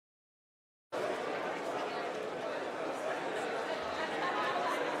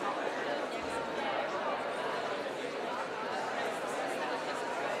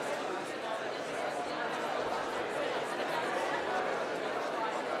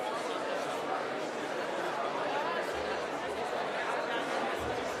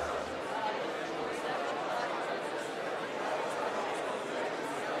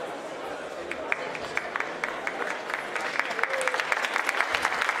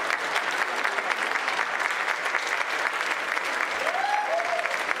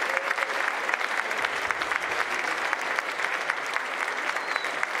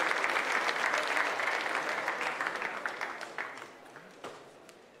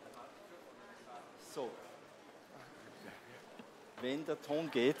So, wenn der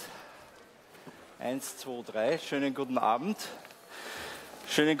Ton geht, 1, 2, 3, schönen guten Abend.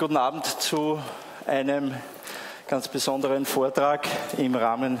 Schönen guten Abend zu einem ganz besonderen Vortrag im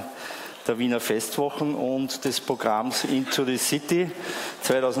Rahmen der Wiener Festwochen und des Programms Into the City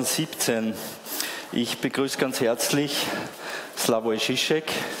 2017. Ich begrüße ganz herzlich Slavoj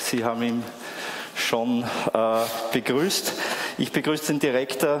Žižek. Sie haben ihn schon begrüßt. Ich begrüße den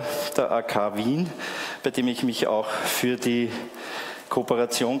Direktor der AK Wien, bei dem ich mich auch für die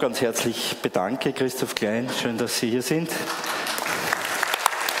Kooperation ganz herzlich bedanke. Christoph Klein, schön, dass Sie hier sind.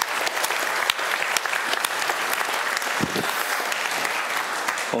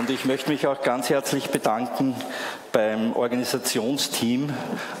 Und ich möchte mich auch ganz herzlich bedanken beim Organisationsteam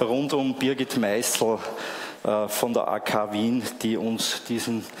rund um Birgit Meißel von der AK Wien, die uns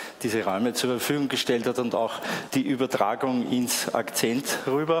diese Räume zur Verfügung gestellt hat und auch die Übertragung ins Akzent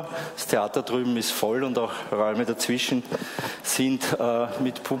rüber. Das Theater drüben ist voll und auch Räume dazwischen sind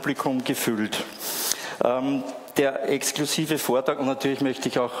mit Publikum gefüllt. Der exklusive Vortrag, und natürlich möchte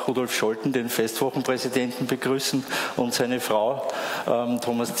ich auch Rudolf Scholten, den Festwochenpräsidenten, begrüßen und seine Frau.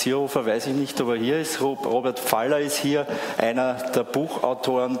 Thomas Zierhofer, weiß ich nicht, ob er hier ist. Robert Pfaller ist hier, einer der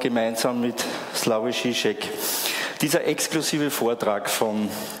Buchautoren, gemeinsam mit Slavoj Žižek. Dieser exklusive Vortrag von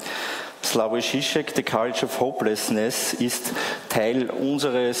Slavoj Žižek, The Courage of Hopelessness, ist Teil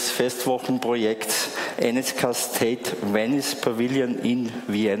unseres Festwochenprojekts NSK State Venice Pavilion in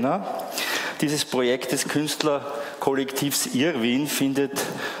Vienna. Dieses Projekt des Künstlerkollektivs Irwin findet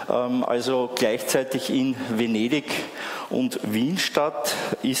also gleichzeitig in Venedig und Wien statt,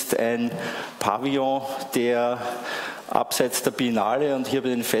 ist ein Pavillon, der abseits der Biennale und hier bei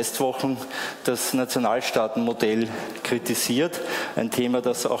den Festwochen das Nationalstaatenmodell kritisiert. Ein Thema,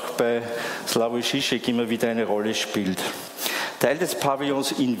 das auch bei Slavoj Žižek immer wieder eine Rolle spielt. Teil des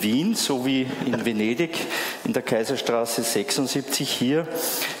Pavillons in Wien sowie in Venedig in der Kaiserstraße 76 hier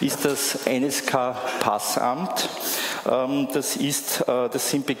ist das NSK Passamt. Das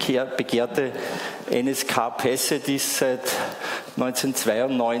sind begehrte NSK-Pässe, die es seit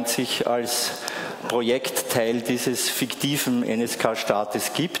 1992 als Projektteil dieses fiktiven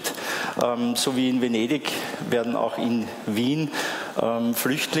NSK-Staates gibt. So wie in Venedig werden auch in Wien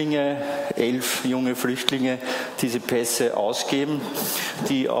Flüchtlinge, 11 junge Flüchtlinge, diese Pässe ausgeben,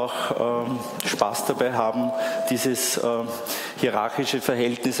 die auch Spaß dabei haben, dieses hierarchische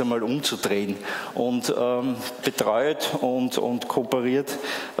Verhältnis einmal umzudrehen. Und betreut und kooperiert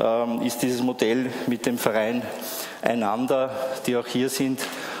ist dieses Modell mit dem Verein Einander, die auch hier sind.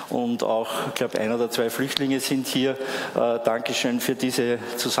 Und auch, ich glaube, 1 oder 2 Flüchtlinge sind hier. Dankeschön für diese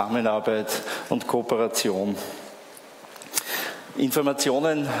Zusammenarbeit und Kooperation.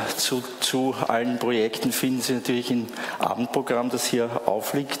 Informationen zu allen Projekten finden Sie natürlich im Abendprogramm, das hier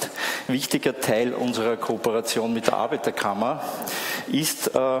aufliegt. Wichtiger Teil unserer Kooperation mit der Arbeiterkammer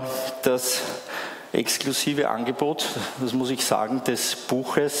ist das exklusive Angebot, das muss ich sagen, des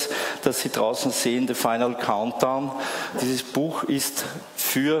Buches, das Sie draußen sehen, The Final Countdown. Dieses Buch ist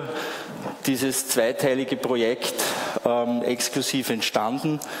für dieses zweiteilige Projekt exklusiv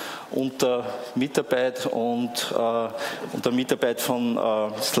entstanden unter Mitarbeit von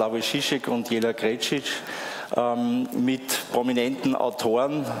Slavoj Žižek und Jela Grecic mit prominenten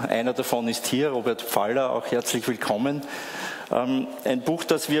Autoren. Einer davon ist hier, Robert Pfaller, auch herzlich willkommen. Ein Buch,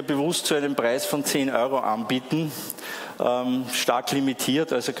 das wir bewusst zu einem Preis von 10 € anbieten, stark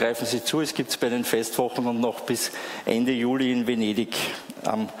limitiert, also greifen Sie zu, es gibt es bei den Festwochen und noch bis Ende Juli in Venedig,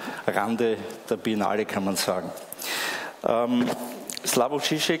 am Rande der Biennale kann man sagen. Slavoj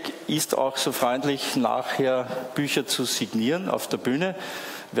Žižek ist auch so freundlich, nachher Bücher zu signieren auf der Bühne,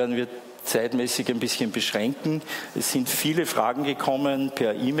 werden wir zeitmäßig ein bisschen beschränken. Es sind viele Fragen gekommen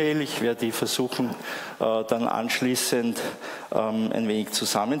per E-Mail. Ich werde die versuchen, dann anschließend ein wenig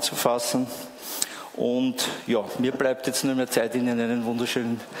zusammenzufassen. Und ja, mir bleibt jetzt nur mehr Zeit, Ihnen einen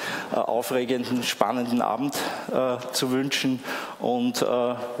wunderschönen, aufregenden, spannenden Abend zu wünschen. Und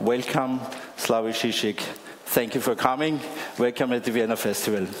welcome, Slavoj Žižek. Thank you for coming. Welcome at the Vienna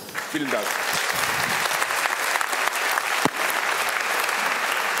Festival. Vielen Dank.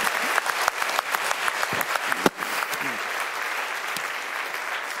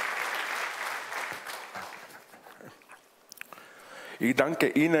 Ich danke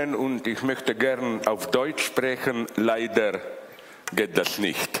Ihnen und ich möchte gern auf Deutsch sprechen. Leider geht das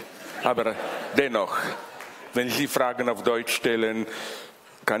nicht. Aber dennoch, wenn Sie Fragen auf Deutsch stellen,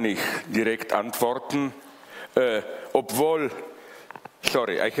 kann ich direkt antworten.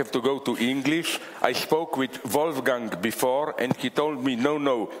 Sorry, I have to go to English. I spoke with Wolfgang before and he told me,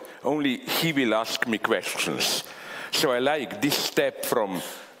 no, only he will ask me questions. So I like this step from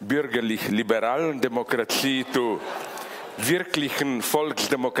bürgerlich-liberalen Demokratie to wirklichen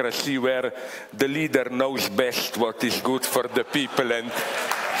Volksdemokratie, where the leader knows best what is good for the people and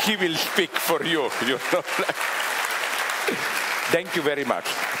he will speak for you. You know? Thank you very much.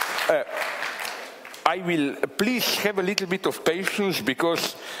 I will please have a little bit of patience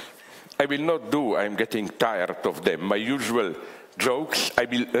because I will not do, I'm getting tired of them, my usual jokes. I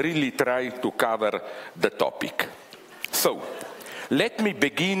will really try to cover the topic. So, let me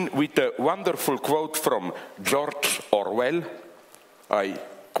begin with a wonderful quote from George Orwell. I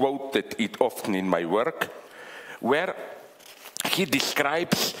quoted it often in my work, where he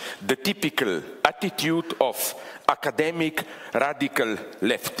describes the typical attitude of academic radical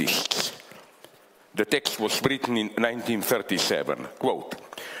leftists. The text was written in 1937. Quote,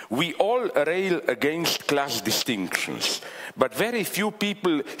 "We all rail against class distinctions, but very few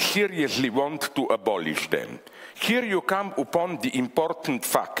people seriously want to abolish them. Here you come upon the important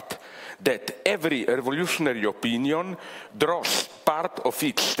fact that every revolutionary opinion draws part of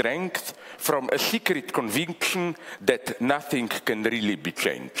its strength from a secret conviction that nothing can really be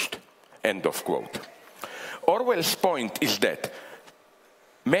changed." End of quote. Orwell's point is that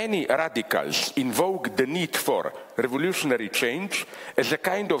many radicals invoke the need for revolutionary change as a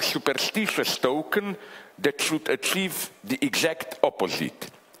kind of superstitious token that should achieve the exact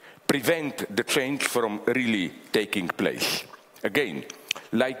opposite, prevent the change from really taking place. Again,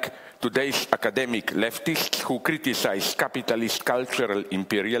 like today's academic leftists who criticize capitalist cultural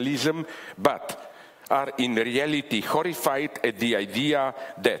imperialism, but are in reality horrified at the idea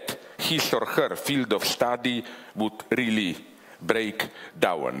that his or her field of study would really break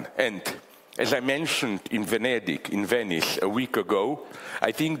down. And as I mentioned in Venice a week ago,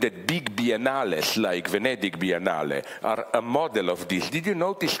 I think that big biennales like Venedig Biennale are a model of this. Did you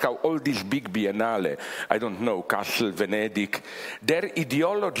notice how all these big biennale, I don't know, Kassel, Venedig, their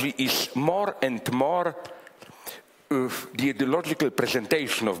ideology is more and more the ideological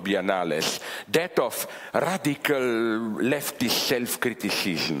presentation of biennales, that of radical leftist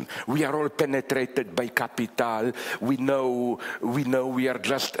self-criticism. We are all penetrated by capital. We know we are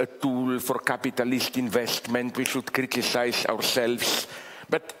just a tool for capitalist investment. We should criticize ourselves.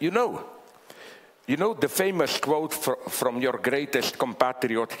 But you know the famous quote from your greatest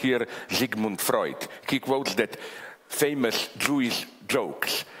compatriot here, Sigmund Freud. He quotes that famous Jewish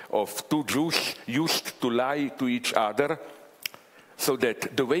jokes of two Jews used to lie to each other, so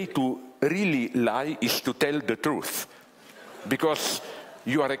that the way to really lie is to tell the truth, because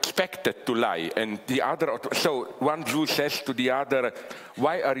you are expected to lie. And the other, so one Jew says to the other,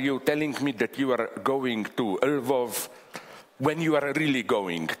 "Why are you telling me that you are going to Lvov when you are really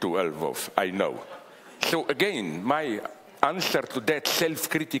going to Lvov? I know." So again, my answer to that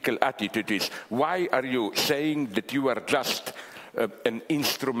self-critical attitude is, why are you saying that you are just an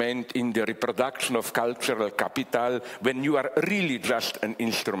instrument in the reproduction of cultural capital when you are really just an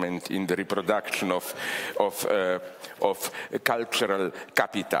instrument in the reproduction of cultural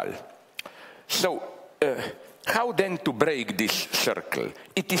capital? So, how then to break this circle?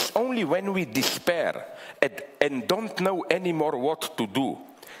 It is only when we despair and don't know anymore what to do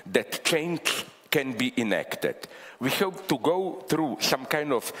that change can be enacted. We hope to go through some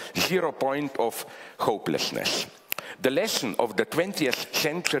kind of 0 point of hopelessness. The lesson of the 20th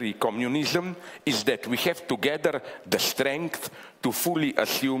century communism is that we have to gather the strength to fully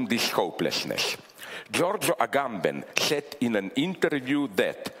assume this hopelessness. Giorgio Agamben said in an interview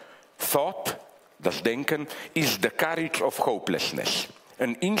that thought, das Denken, is the courage of hopelessness.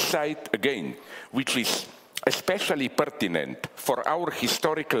 An insight, again, which is especially pertinent for our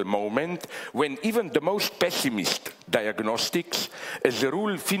historical moment when even the most pessimist diagnostics, as a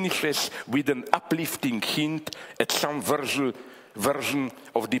rule, finishes with an uplifting hint at some version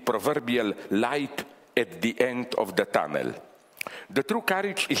of the proverbial light at the end of the tunnel. The true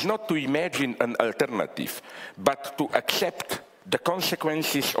courage is not to imagine an alternative, but to accept the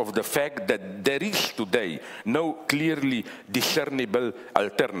consequences of the fact that there is today no clearly discernible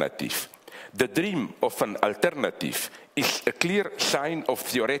alternative. The dream of an alternative is a clear sign of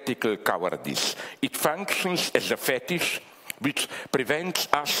theoretical cowardice. It functions as a fetish which prevents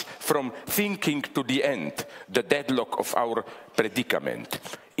us from thinking to the end, the deadlock of our predicament.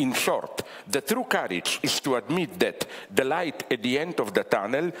 In short, the true courage is to admit that the light at the end of the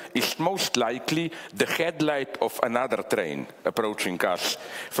tunnel is most likely the headlight of another train approaching us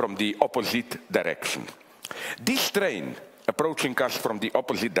from the opposite direction. This train approaching us from the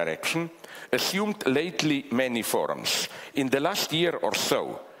opposite direction assumed lately many forms. In the last year or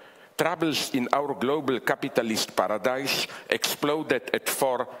so, troubles in our global capitalist paradise exploded at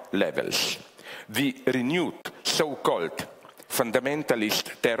 4 levels. The renewed so-called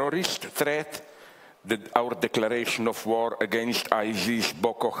fundamentalist terrorist threat, our declaration of war against ISIS,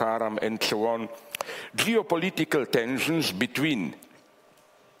 Boko Haram, and so on, geopolitical tensions between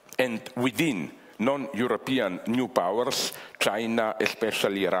and within non-European new powers, China,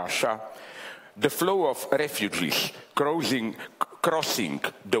 especially Russia, the flow of refugees crossing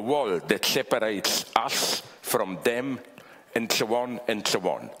the wall that separates us from them, and so on and so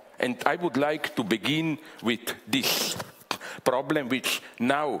on. And I would like to begin with this problem, which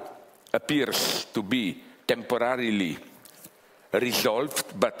now appears to be temporarily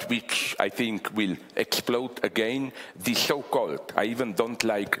resolved, but which I think will explode again, the so-called, I even don't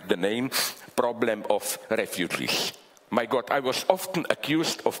like the name, problem of refugees. My God, I was often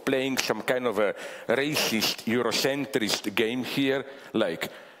accused of playing some kind of a racist, Eurocentrist game here, like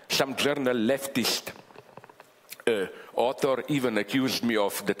some journal leftist author even accused me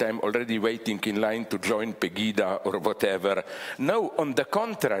of that I'm already waiting in line to join Pegida or whatever. No, on the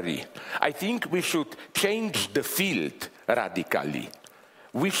contrary, I think we should change the field radically.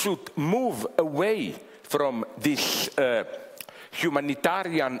 We should move away from this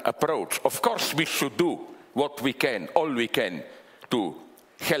humanitarian approach. Of course, we should do what we can, all we can, to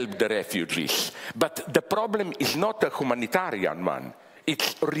help the refugees. But the problem is not a humanitarian one.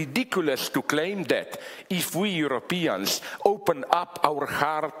 It's ridiculous to claim that if we Europeans open up our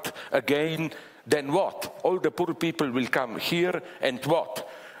heart again, then what? All the poor people will come here, and what?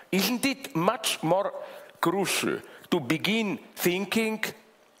 Isn't it much more crucial to begin thinking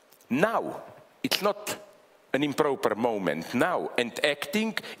now? It's not an improper moment now, and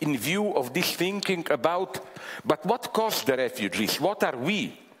acting in view of this thinking about, but what caused the refugees? What are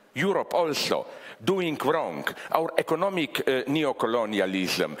we, Europe also, doing wrong? Our economic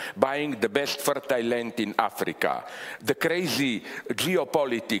neocolonialism, buying the best fertile land in Africa, the crazy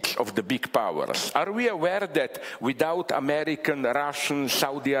geopolitics of the big powers. Are we aware that without American, Russian,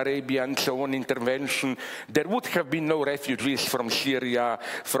 Saudi Arabia and so on intervention, there would have been no refugees from Syria,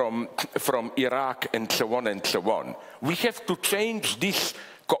 from Iraq and so on and so on? We have to change these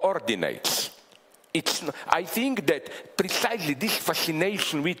coordinates. I think that precisely this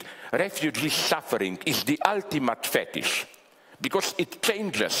fascination with refugee suffering is the ultimate fetish, because it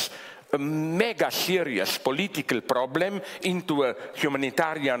changes a mega serious political problem into a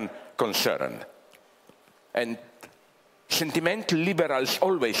humanitarian concern. And sentimental liberals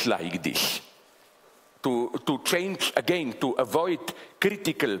always like this, to change again, to avoid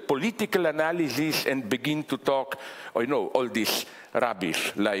critical political analysis and begin to talk, you know, all this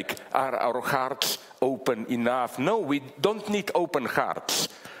rubbish, like, are our hearts open enough? No, we don't need open hearts.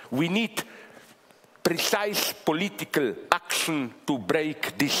 We need precise political action to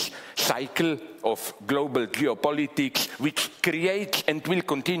break this cycle of global geopolitics, which creates and will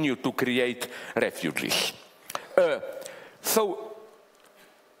continue to create refugees. So,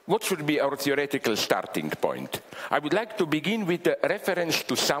 what should be our theoretical starting point? I would like to begin with a reference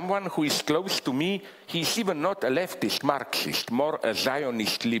to someone who is close to me. He's even not a leftist Marxist, more a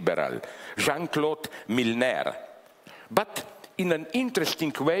Zionist liberal, Jean-Claude Milner. But in an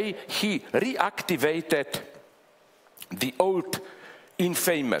interesting way, he reactivated the old,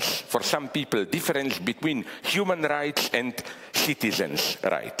 infamous, for some people, difference between human rights and citizens'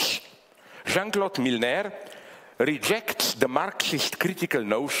 rights. Jean-Claude Milner rejects the Marxist critical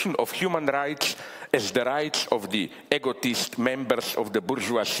notion of human rights as the rights of the egotist members of the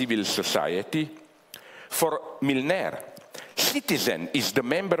bourgeois civil society. For Milner, citizen is the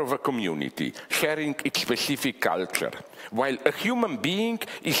member of a community sharing its specific culture, while a human being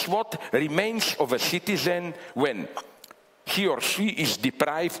is what remains of a citizen when he or she is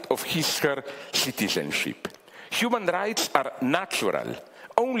deprived of his/her citizenship. Human rights are natural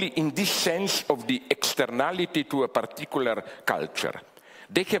only in this sense of the externality to a particular culture.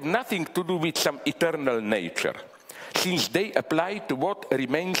 They have nothing to do with some eternal nature, since they apply to what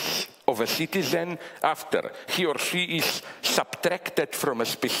remains of a citizen after he or she is subtracted from a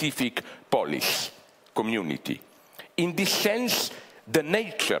specific polis, community. In this sense, the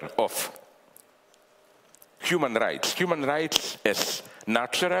nature of human rights as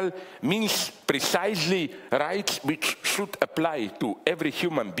natural, means precisely rights which should apply to every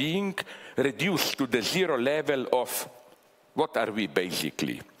human being, reduced to the zero level of, what are we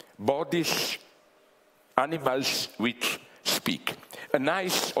basically? Bodies, animals which speak. A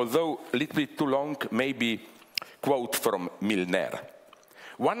nice, although a little bit too long, maybe quote from Milner.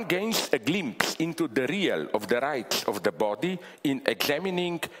 One gains a glimpse into the real of the rights of the body in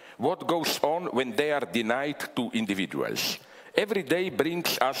examining what goes on when they are denied to individuals. Every day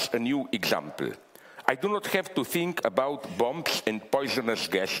brings us a new example. I do not have to think about bombs and poisonous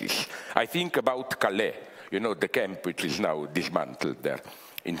gases. I think about Calais. you know, the camp which is now dismantled there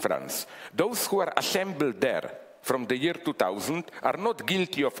in France. Those who are assembled there from the year 2000 are not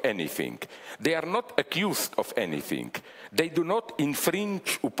guilty of anything. They are not accused of anything. They do not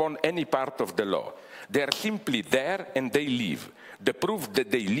infringe upon any part of the law. They are simply there and they live. The proof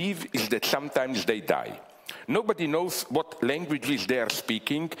that they live is that sometimes they die. Nobody knows what languages they are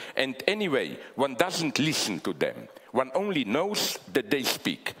speaking, and anyway, one doesn't listen to them. One only knows that they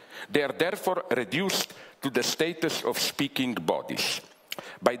speak. They are therefore reduced to the status of speaking bodies.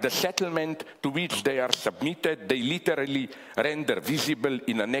 By the settlement to which they are submitted, they literally render visible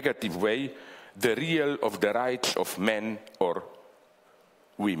in a negative way the real of the rights of men or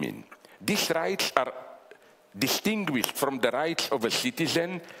women. These rights are distinguished from the rights of a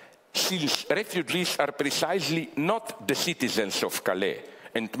citizen, since refugees are precisely not the citizens of Calais,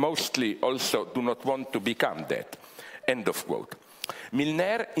 and mostly also do not want to become that. End of quote.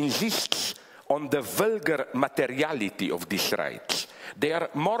 Milner insists on the vulgar materiality of these rights. They are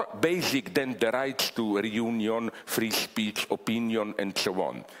more basic than the rights to reunion, free speech, opinion, and so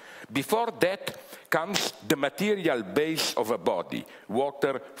on. Before that comes the material base of a body: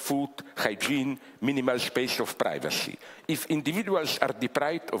 water, food, hygiene, minimal space of privacy. If individuals are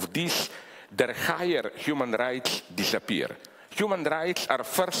deprived of this, their higher human rights disappear. Human rights are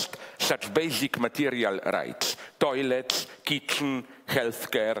first such basic material rights: toilets, kitchen,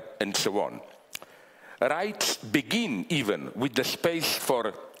 healthcare, and so on. Rights begin even with the space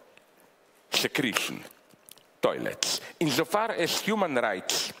for secretion, toilets. Insofar as human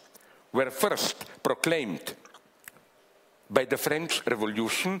rights were first proclaimed by the French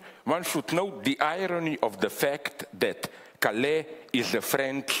Revolution, one should note the irony of the fact that Calais is a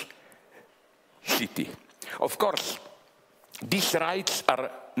French city. Of course, these rights are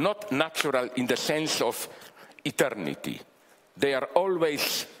not natural in the sense of eternity. They are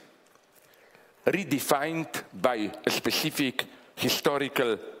always redefined by a specific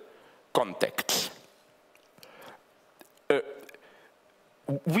historical context.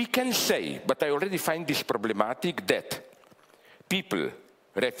 We can say, but I already find this problematic, that people,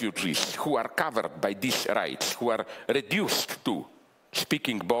 refugees, who are covered by these rights, who are reduced to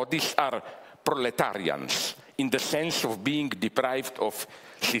speaking bodies, are proletarians in the sense of being deprived of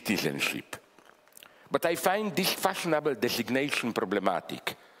citizenship. But I find this fashionable designation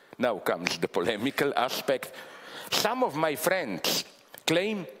problematic. Now comes the polemical aspect. Some of my friends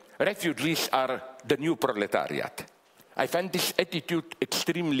claim refugees are the new proletariat. I find this attitude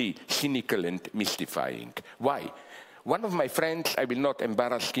extremely cynical and mystifying. Why? One of my friends, I will not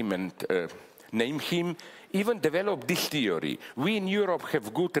embarrass him and name him, even developed this theory. We in Europe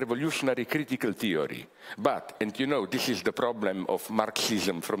have good revolutionary critical theory. But, and you know, this is the problem of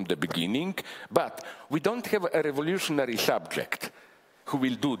Marxism from the beginning, but we don't have a revolutionary subject who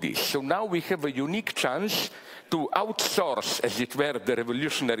will do this. So now we have a unique chance to outsource, as it were, the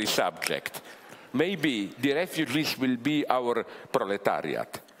revolutionary subject. Maybe the refugees will be our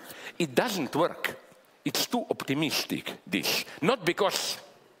proletariat. It doesn't work. It's too optimistic, this. Not because,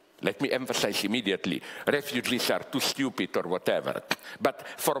 let me emphasize immediately, refugees are too stupid or whatever. But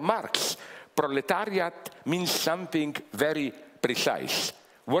for Marx, proletariat means something very precise.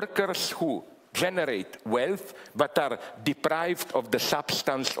 Workers who generate wealth but are deprived of the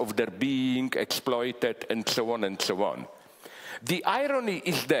substance of their being, exploited, and so on and so on. The irony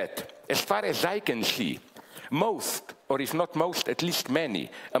is that, as far as I can see, most, or if not most, at least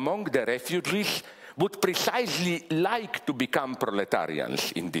many, among the refugees would precisely like to become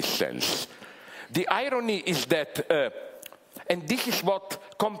proletarians in this sense. The irony is that, and this is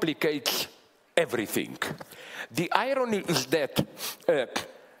what complicates everything, the irony is that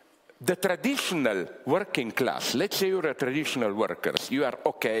the traditional working class, let's say you're a traditional worker, you are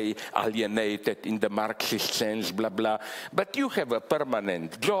okay, alienated in the Marxist sense, blah, blah, but you have a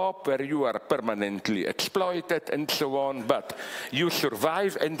permanent job where you are permanently exploited and so on, but you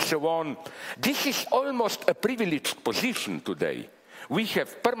survive and so on. This is almost a privileged position today. We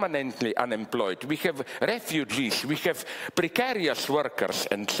have permanently unemployed, we have refugees, we have precarious workers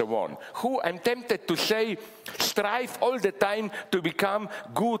and so on, who, I'm tempted to say, strive all the time to become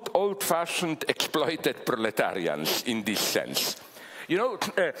good old-fashioned exploited proletarians in this sense. You know,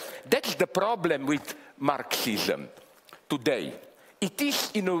 that's the problem with Marxism today. It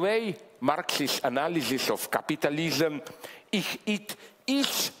is, in a way, Marxist analysis of capitalism. It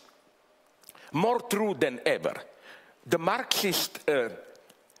is more true than ever. The Marxist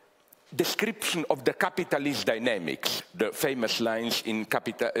description of the capitalist dynamics, the famous lines in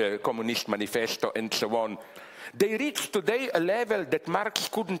Communist Manifesto and so on, they reach today a level that Marx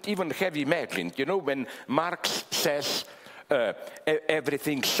couldn't even have imagined. You know, when Marx says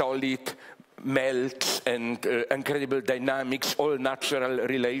everything solid, melts and incredible dynamics, all natural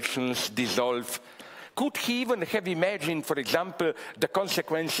relations dissolve. Could he even have imagined, for example, the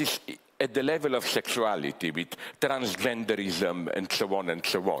consequences at the level of sexuality with transgenderism and so on and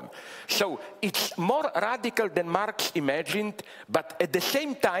so on? So it's more radical than Marx imagined, but at the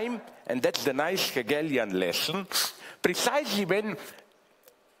same time, and that's the nice Hegelian lesson, precisely when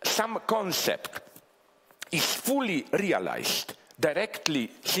some concept is fully realized,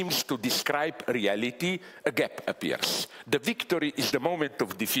 directly seems to describe reality, a gap appears. The victory is the moment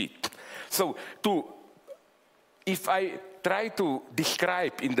of defeat. So if I try to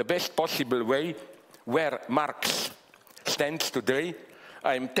describe in the best possible way where Marx stands today,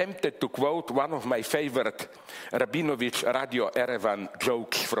 I'm tempted to quote one of my favorite Rabinovich Radio Erevan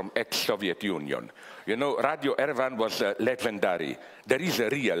jokes from ex-Soviet Union. You know, Radio Erevan was legendary. There is a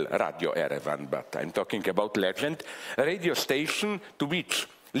real Radio Erevan, but I'm talking about legend. A radio station to which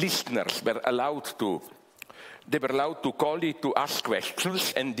listeners were allowed to call it to ask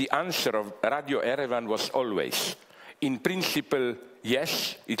questions, and the answer of Radio Erevan was always, in principle,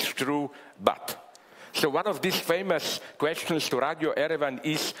 yes, it's true, but. So one of these famous questions to Radio Erevan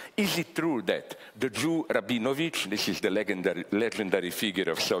is it true that the Jew Rabinovich, this is the legendary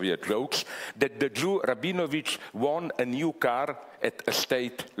figure of Soviet jokes, that the Jew Rabinovich won a new car at a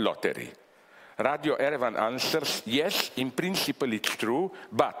state lottery? Radio Erevan answers, yes, in principle it's true,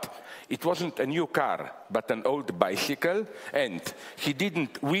 but it wasn't a new car, but an old bicycle, and he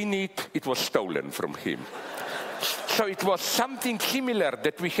didn't win it, it was stolen from him. So it was something similar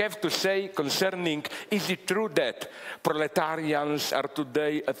that we have to say concerning, is it true that proletarians are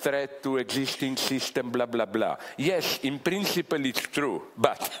today a threat to existing system, blah, blah, blah. Yes, in principle it's true,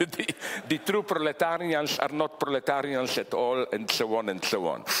 but the true proletarians are not proletarians at all, and so on and so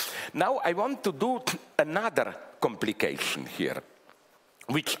on. Now I want to do another complication here,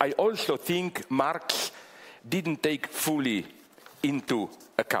 which I also think Marx didn't take fully into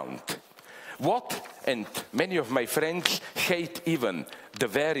account. What, and many of my friends hate even the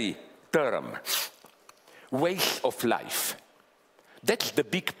very term, ways of life. That's the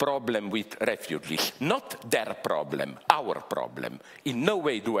big problem with refugees. Not their problem, our problem. In no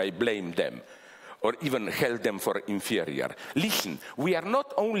way do I blame them or even held them for inferior. Listen, we are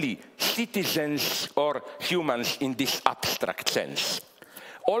not only citizens or humans in this abstract sense.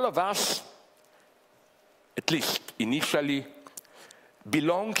 All of us, at least initially,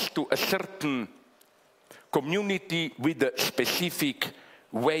 belongs to a certain community with a specific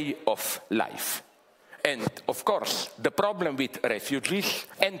way of life. And of course, the problem with refugees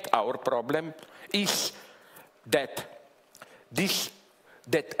and our problem is that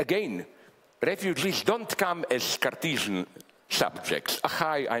again, refugees don't come as Cartesian subjects.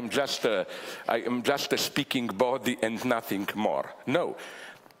 Hi, I am just a speaking body and nothing more. No,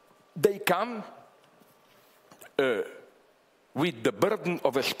 they come with the burden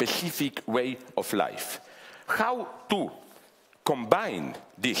of a specific way of life. How to combine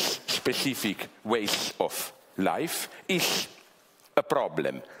these specific ways of life is a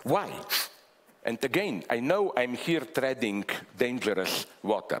problem. Why? And again, I know I'm here treading dangerous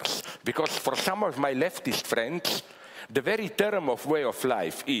waters, because for some of my leftist friends, the very term of way of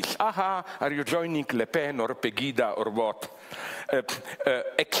life is, are you joining Le Pen or Pegida or what?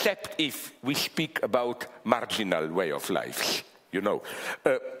 Except if we speak about marginal way of life, you know.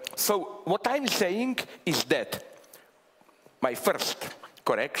 So what I'm saying is that my first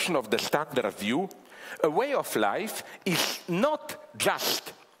correction of the standard view, a way of life is not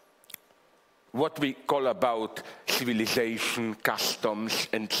just what we call about civilization, customs,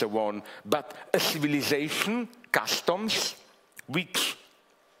 and so on, but a civilization, customs, which,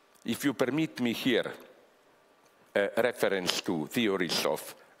 if you permit me here, a reference to theories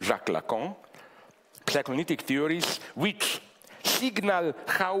of Jacques Lacan, psychoanalytic theories, which signal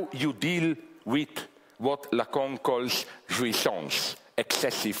how you deal with what Lacan calls jouissance,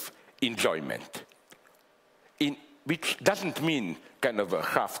 excessive enjoyment, which doesn't mean kind of a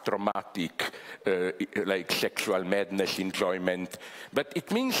half-traumatic, like sexual madness enjoyment, but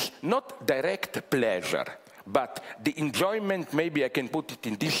it means not direct pleasure, but the enjoyment, maybe I can put it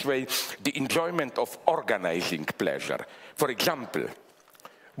in this way, the enjoyment of organizing pleasure. For example,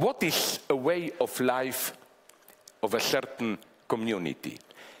 what is a way of life of a certain community?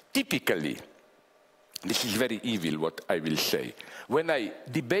 Typically, this is very evil what I will say, when I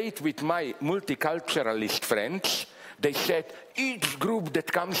debate with my multiculturalist friends, they said each group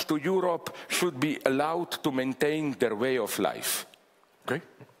that comes to Europe should be allowed to maintain their way of life. Okay,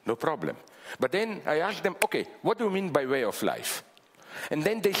 no problem. But then I asked them, okay, what do you mean by way of life? And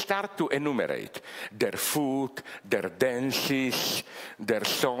then they start to enumerate their food, their dances, their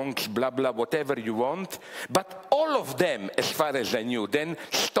songs, blah, blah, whatever you want. But all of them, as far as I knew, then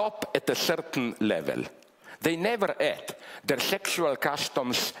stop at a certain level. They never add their sexual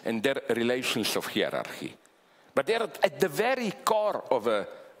customs and their relations of hierarchy. But they're at the very core of a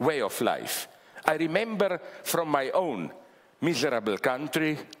way of life. I remember from my own miserable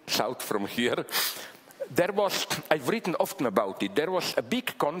country, south from here, there was, I've written often about it, there was a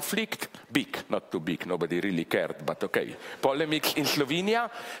big conflict, big, not too big, nobody really cared, but okay, polemics in Slovenia,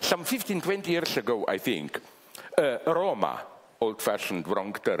 some 15, 20 years ago, I think. Roma, old-fashioned,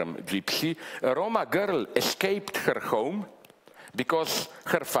 wrong term, gypsy, a Roma girl escaped her home because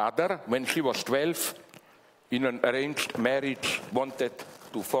her father, when she was 12, in an arranged marriage, wanted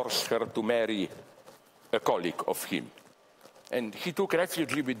to force her to marry a colleague of him. And he took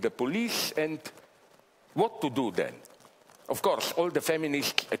refuge with the police, and what to do then? Of course, all the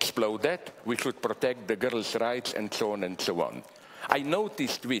feminists exploded. We should protect the girls' rights and so on and so on. I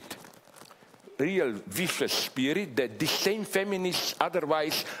noticed with real vicious spirit that the same feminists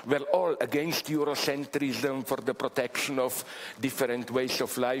otherwise were all against Eurocentrism, for the protection of different ways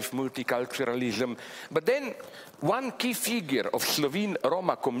of life, multiculturalism. But then one key figure of Slovene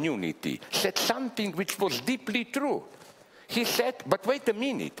Roma community said something which was deeply true. He said, but wait a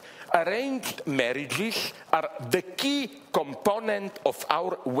minute, arranged marriages are the key component of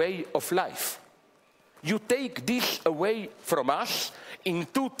our way of life. You take this away from us, in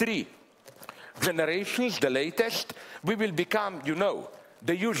 2-3 generations, the latest, we will become, you know,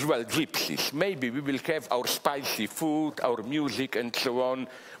 the usual gypsies. Maybe we will have our spicy food, our music, and so on.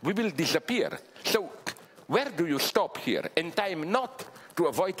 We will disappear. So where do you stop here? And I'm not, to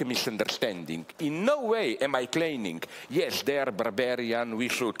avoid a misunderstanding, in no way am I claiming, yes, they are barbarian, we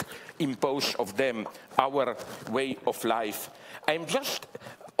should impose of them our way of life. I'm just,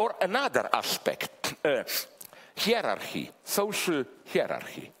 or another aspect, hierarchy, social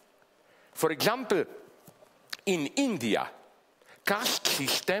hierarchy. For example, in India, caste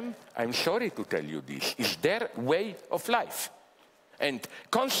system, I'm sorry to tell you this, is their way of life. And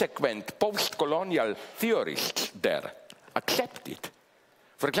consequent post-colonial theorists there accept it.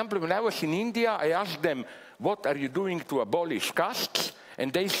 For example, when I was in India, I asked them, what are you doing to abolish castes?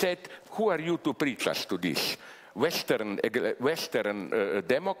 And they said, who are you to preach us to this? Western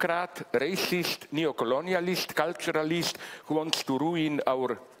Democrat, racist, neocolonialist, culturalist, who wants to ruin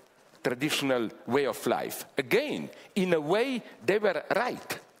our traditional way of life. Again, in a way, they were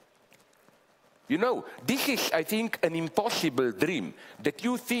right. You know, this is, I think, an impossible dream, that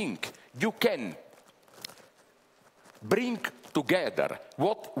you think you can bring together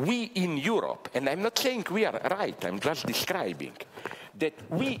what we in Europe, and I'm not saying we are right, I'm just describing, that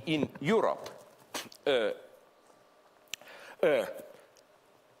we in Europe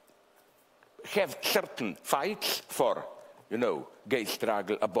have certain fights for, you know, gay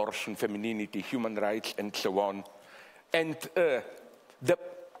struggle, abortion, femininity, human rights, and so on. And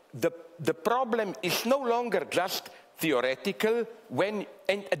the problem is no longer just theoretical, and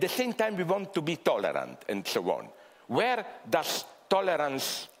at the same time we want to be tolerant, and so on. Where does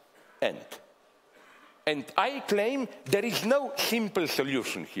tolerance end? And I claim there is no simple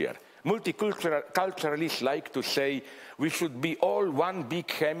solution here. Multiculturalists like to say we should be all one big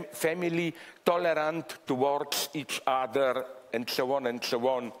family, tolerant towards each other, and so on and so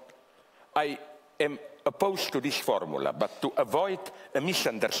on. I am opposed to this formula, but to avoid a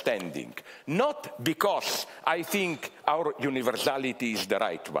misunderstanding. Not because I think our universality is the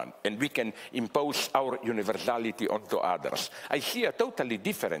right one, and we can impose our universality onto others. I see a totally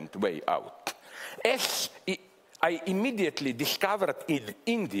different way out. As I immediately discovered in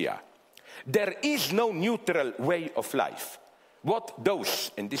India, there is no neutral way of life. What those,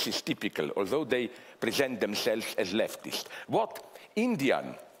 and this is typical, although they present themselves as leftist, what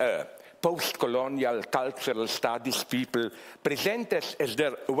Indian post-colonial cultural studies people present as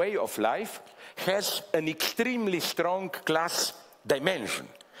their way of life has an extremely strong class dimension.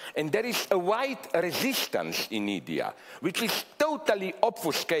 And there is a wide resistance in India, which is totally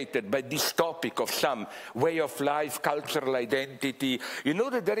obfuscated by this topic of some way of life, cultural identity. You know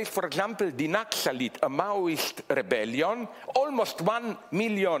that there is, for example, the Naxalit, a Maoist rebellion, almost 1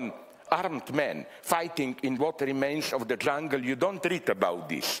 million armed men fighting in what remains of the jungle. You don't read about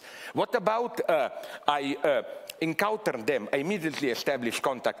this. What about, I encountered them, I immediately established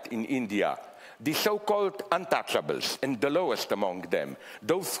contact in India, the so-called untouchables, and the lowest among them,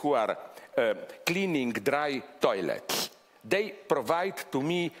 those who are cleaning dry toilets. They provide to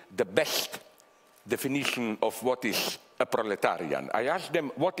me the best definition of what is a proletarian. I asked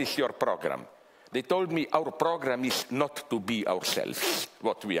them, what is your program? They told me our program is not to be ourselves,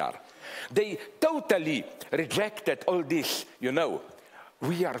 what we are. They totally rejected all this, you know.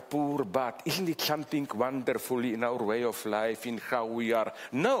 We are poor, but isn't it something wonderful in our way of life, in how we are?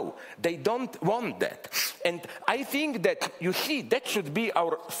 No, they don't want that. And I think that, you see, that should be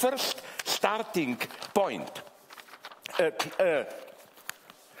our first starting point.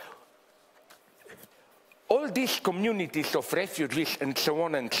 All these communities of refugees and so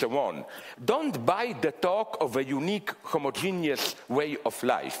on, don't buy the talk of a unique, homogeneous way of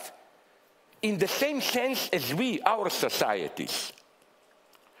life. In the same sense as our societies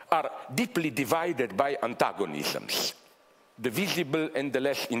are deeply divided by antagonisms, the visible and the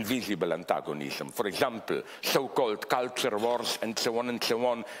less invisible antagonism. For example, so-called culture wars and so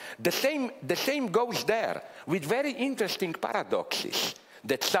on. The same goes there, with very interesting paradoxes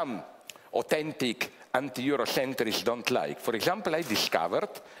that some authentic anti-Eurocentrists don't like. For example, I discovered,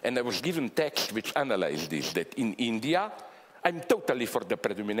 and I was given texts which analyze this, that in India, I'm totally for the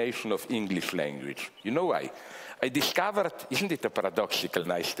predomination of English language. You know why? I discovered, isn't it a paradoxical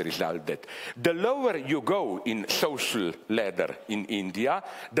nice result, that the lower you go in social ladder in India,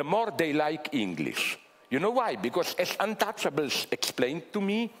 the more they like English. You know why? Because as untouchables explained to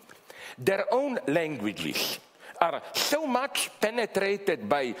me, their own languages are so much penetrated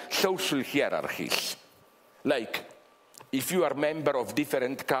by social hierarchies. Like, if you are a member of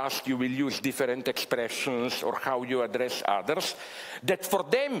different castes, you will use different expressions or how you address others, that for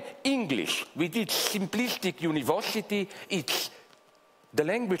them, English, with its simplistic univocity, it's the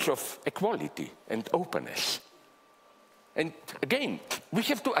language of equality and openness. And again, we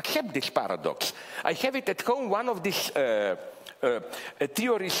have to accept this paradox. I have it at home. One of these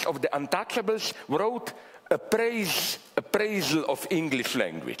theorists of the untouchables wrote appraisal of English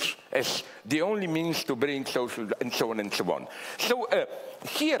language as the only means to bring social and so on. So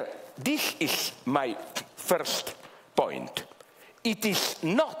here, this is my first point. It is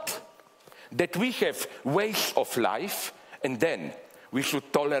not that we have ways of life and then we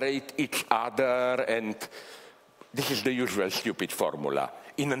should tolerate each other, and this is the usual stupid formula.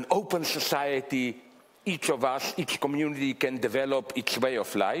 In an open society, each of us, each community can develop its way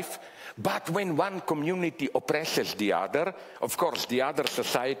of life. But when one community oppresses the other, of course, the other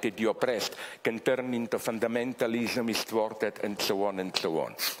society, the oppressed, can turn into fundamentalism, is thwarted, and so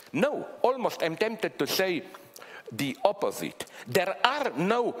on. No, almost I'm tempted to say the opposite. There are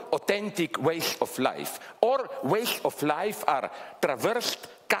no authentic ways of life. Or ways of life are traversed,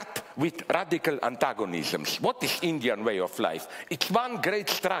 cut with radical antagonisms. What is Indian way of life? It's one great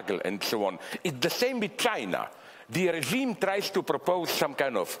struggle, and so on. It's the same with China. The regime tries to propose some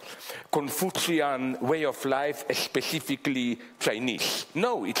kind of Confucian way of life, specifically Chinese.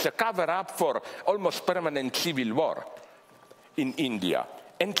 No, it's a cover-up for almost permanent civil war in India,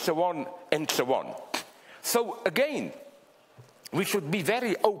 and so on. So again, we should be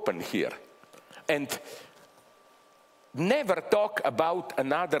very open here and never talk about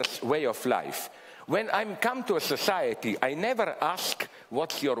another's way of life. When I come to a society, I never ask,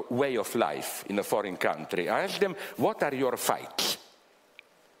 what's your way of life in a foreign country? I ask them, what are your fights?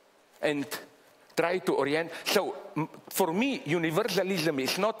 And try to orient. So for me, universalism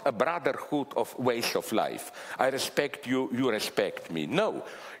is not a brotherhood of ways of life. I respect you, you respect me. No,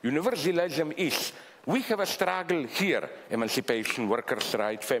 universalism is, we have a struggle here, emancipation, workers'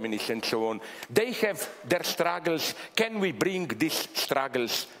 rights, feminists, and so on. They have their struggles. Can we bring these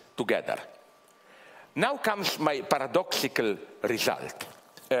struggles together? Now comes my paradoxical result.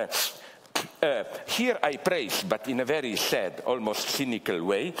 Here I praise, but in a very sad, almost cynical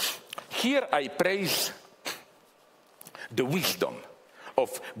way, here I praise the wisdom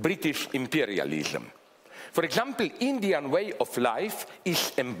of British imperialism. For example, Indian way of life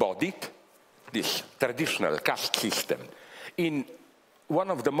is embodied, this traditional caste system, in one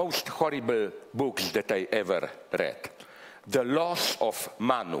of the most horrible books that I ever read, The Laws of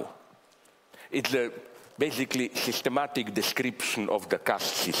Manu. It's a basically systematic description of the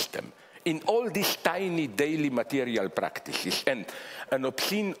caste system in all these tiny daily material practices. And an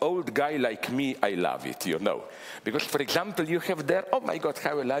obscene old guy like me, I love it, you know. Because, for example, you have there, oh my God,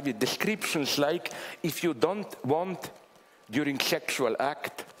 how I love it, descriptions like, if you don't want, during sexual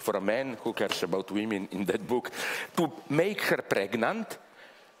act, for a man who cares about women in that book, to make her pregnant,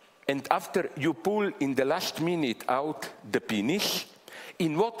 and after you pull in the last minute out the penis,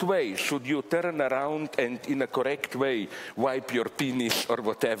 in what way should you turn around and in a correct way wipe your penis or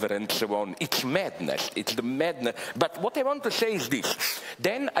whatever and so on? It's madness. It's the madness. But what I want to say is this.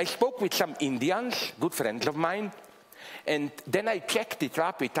 Then I spoke with some Indians, good friends of mine, and then I checked it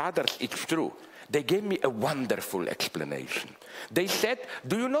up with others. It's true. they gave me a wonderful explanation. They said,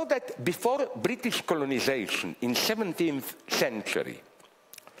 do you know that before British colonization in 17th century,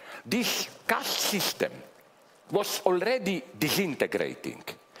 this caste system was already disintegrating,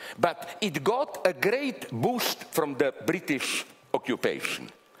 but it got a great boost from the British occupation,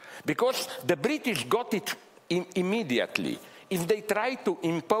 because the British got it immediately. If they tried to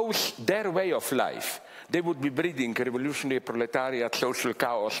impose their way of life, they would be breeding revolutionary proletariat, social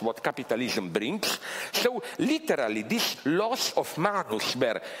chaos, what capitalism brings. So literally, these laws of Magus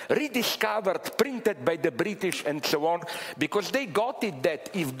were rediscovered, printed by the British and so on, because they got it that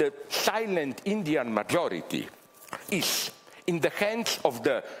if the silent Indian majority is in the hands of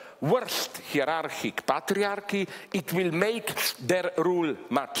the worst hierarchic patriarchy, it will make their rule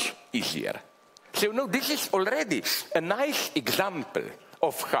much easier. So, you know, this is already a nice example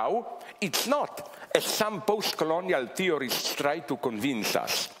of how it's not, as some post-colonial theorists try to convince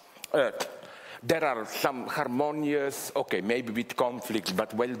us, there are some harmonious, okay, maybe with conflicts,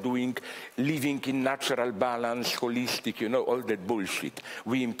 but well-doing, living in natural balance, holistic, you know, all that bullshit.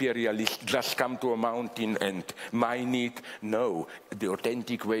 We imperialists just come to a mountain and mine it. No, the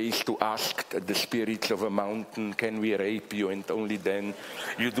authentic way is to ask the spirits of a mountain, can we rape you? And only then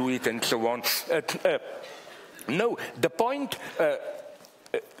you do it, and so on. No, the point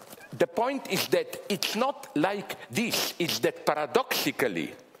is that it's not like this. It's that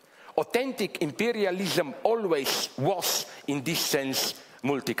paradoxically, authentic imperialism always was, in this sense,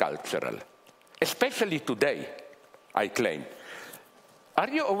 multicultural. Especially today, I claim. Are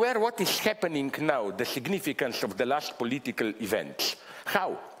you aware what is happening now, the significance of the last political events?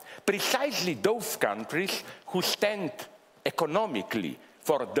 How? Precisely those countries who stand economically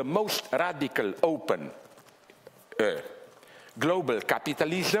for the most radical, open global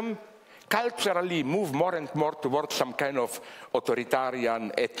capitalism, culturally move more and more towards some kind of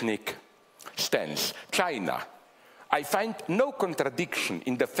authoritarian ethnic stance. China. I find no contradiction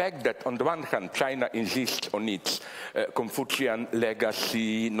in the fact that on the one hand China insists on its Confucian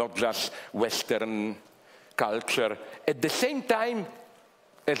legacy, not just Western culture. At the same time,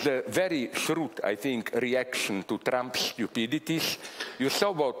 as a very shrewd, I think, reaction to Trump's stupidities, you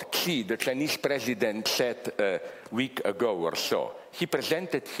saw what Xi, the Chinese president, said a week ago or so. He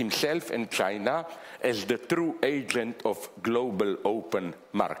presented himself and China as the true agent of global open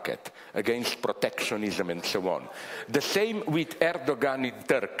market against protectionism and so on. The same with Erdogan in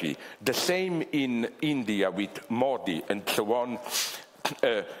Turkey, the same in India with Modi and so on,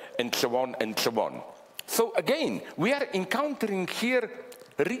 and so on, and so on. So again, we are encountering here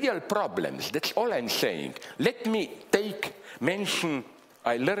real problems. That's all I'm saying. Let me mention,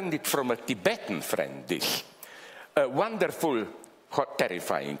 I learned it from a Tibetan friend, this. A wonderful,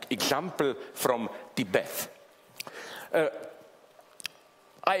 terrifying example from Tibet.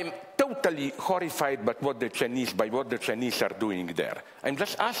 I'm totally horrified by what the Chinese are doing there. I'm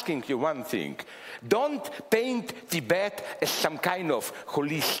just asking you one thing. Don't paint Tibet as some kind of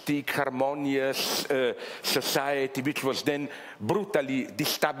holistic, harmonious society which was then brutally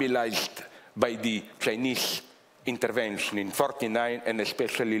destabilized by the Chinese intervention in 49 and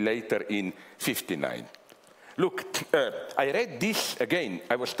especially later in 59. Look, I read this again.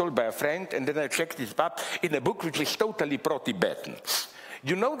 I was told by a friend, and then I checked it up in a book which is totally pro-Tibetan.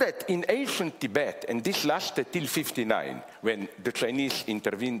 You know that in ancient Tibet, and this lasted till 59, when the Chinese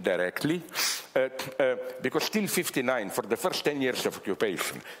intervened directly, because till 59, for the first 10 years of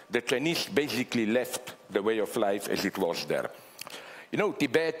occupation, the Chinese basically left the way of life as it was there. You know,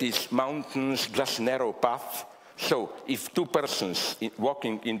 Tibet is mountains, just narrow path. So if two persons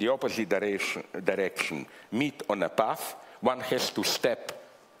walking in the opposite direction meet on a path, one has to step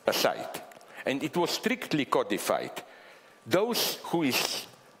aside. And it was strictly codified. Those who is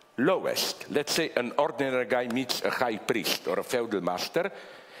lowest, let's say an ordinary guy meets a high priest or a feudal master,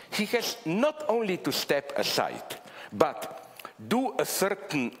 he has not only to step aside, but do a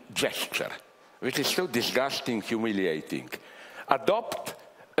certain gesture, which is so disgusting, humiliating.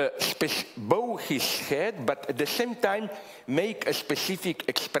 Bow his head, but at the same time make a specific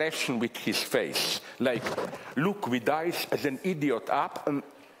expression with his face, like look with eyes as an idiot up, and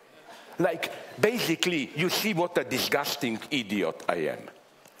like basically you see what a disgusting idiot I am.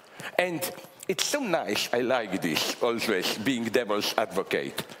 And it's so nice, I like this always, being devil's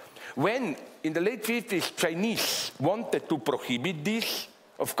advocate. When in the late 50s Chinese wanted to prohibit this,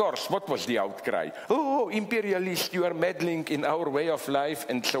 of course, what was the outcry? Oh, imperialists, you are meddling in our way of life,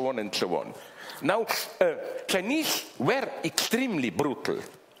 and so on and so on. Now, Chinese were extremely brutal,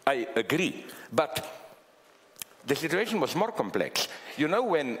 I agree, but the situation was more complex. You know,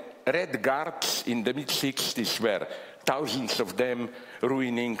 when Red Guards in the mid-60s were thousands of them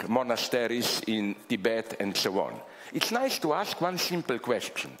ruining monasteries in Tibet and so on. It's nice to ask one simple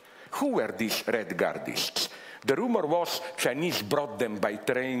question. Who were these red Gardists? The rumor was Chinese brought them by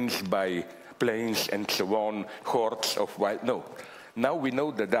trains, by planes and so on, hordes of wild... No. Now we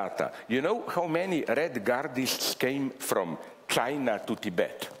know the data. You know how many red Gardists came from China to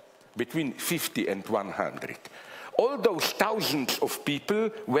Tibet? Between 50 and 100. All those thousands of people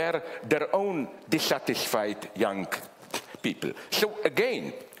were their own dissatisfied young people. So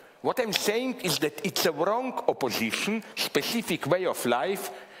again, what I'm saying is that it's a wrong opposition, specific way of life,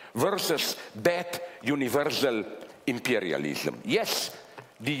 versus bad universal imperialism. Yes,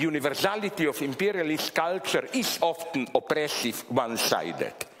 the universality of imperialist culture is often oppressive,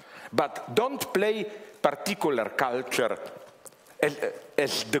 one-sided. But don't play particular culture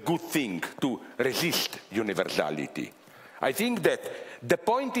as the good thing to resist universality. I think that the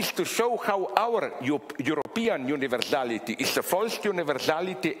point is to show how our European universality is a false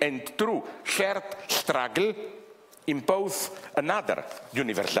universality and through shared struggle impose another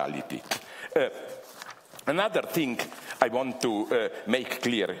universality. Another thing I want to make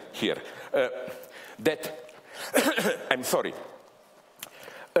clear here, that, I'm sorry,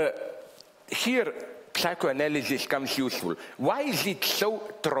 here psychoanalysis comes useful. Why is it so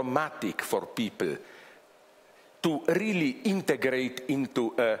traumatic for people to really integrate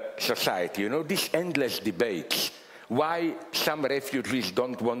into a society? You know, these endless debates, why some refugees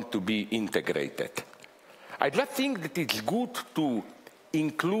don't want to be integrated. I just think that it's good to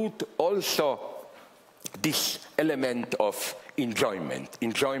include also this element of enjoyment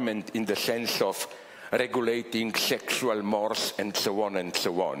in the sense of regulating sexual mores and so on and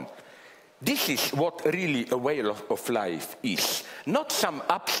so on. This is what really a way of life is. Not some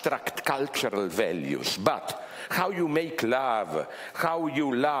abstract cultural values, but how you make love, how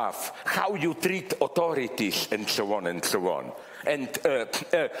you laugh, how you treat authorities, and so on and so on. And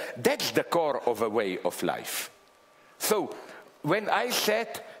that's the core of a way of life. So when I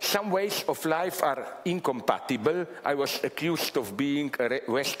said some ways of life are incompatible, I was accused of being a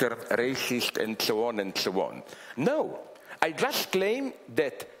Western racist and so on and so on. No, I just claim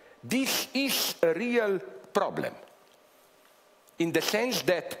that this is a real problem, in the sense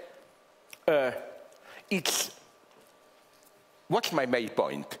that it's, what's my main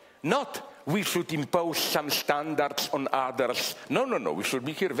point? Not we should impose some standards on others. No, we should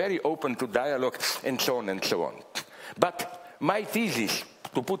be here very open to dialogue and so on and so on. But my thesis,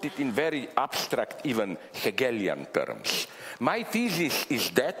 to put it in very abstract, even Hegelian terms, my thesis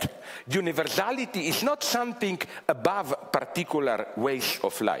is that universality is not something above particular ways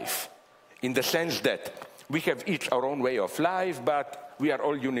of life, in the sense that we have each our own way of life, but we are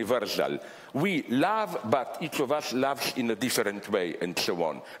all universal. We love, but each of us loves in a different way, and so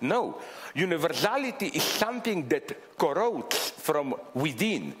on. No, universality is something that corrodes from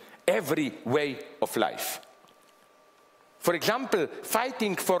within every way of life. For example,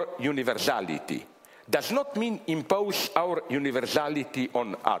 fighting for universality does not mean impose our universality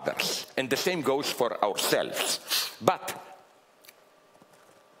on others, and the same goes for ourselves. But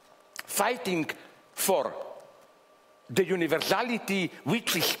fighting for the universality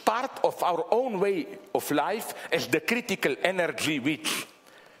which is part of our own way of life as the critical energy which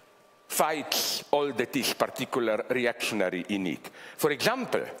fights all that is particular reactionary in it. For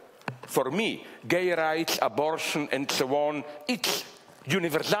example, for me, gay rights, abortion, and so on, it's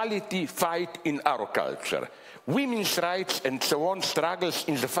universality fight in our culture. Women's rights and so on, struggles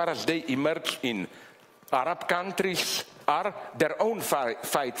insofar as they emerge in Arab countries, are their own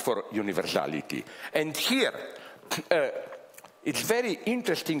fight for universality. And here, it's very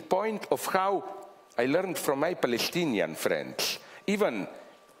interesting point of how I learned from my Palestinian friends. Even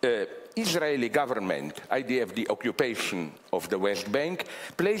Israeli government, IDF, the occupation of the West Bank,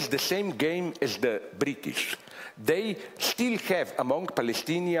 plays the same game as the British. They still have among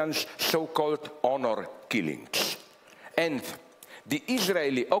Palestinians so-called honor killings. And the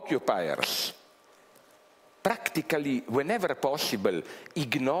Israeli occupiers practically, whenever possible,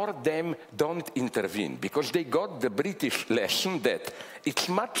 ignore them, don't intervene, because they got the British lesson that it's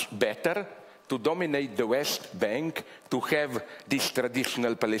much better to dominate the West Bank, to have these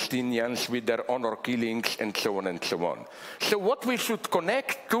traditional Palestinians with their honor killings and so on and so on. So what we should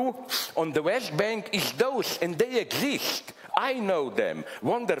connect to on the West Bank is those, and they exist. I know them,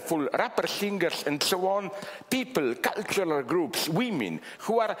 wonderful rapper singers and so on, people, cultural groups, women,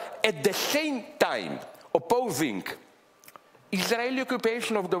 who are at the same time opposing Israeli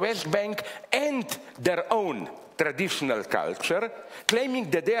occupation of the West Bank and their own traditional culture, claiming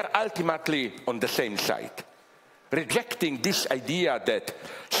that they are ultimately on the same side. rejecting this idea that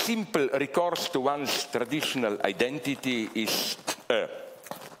simple recourse to one's traditional identity is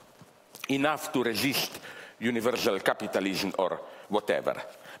enough to resist universal capitalism or whatever.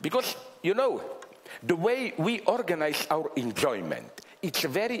 Because, you know, the way we organize our enjoyment, it's a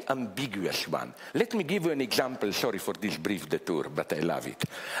very ambiguous one. Let me give you an example. Sorry for this brief detour, but I love it.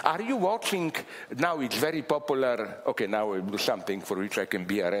 Are you watching, now it's very popular, okay, now I'll do something for which I can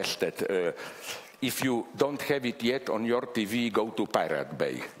be arrested. If you don't have it yet on your TV, go to Pirate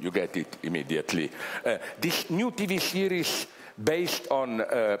Bay. You get it immediately. This new TV series based on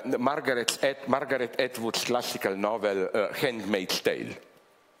Margaret Atwood's classical novel, Handmaid's Tale.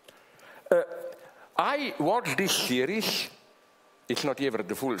 I watched this series. It's not ever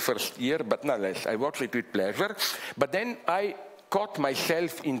the full first year, but nonetheless, I watched it with pleasure. But then I caught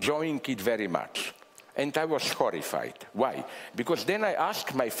myself enjoying it very much. And I was horrified. Why? Because then I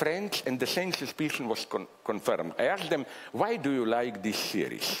asked my friends, and the same suspicion was confirmed. I asked them, why do you like this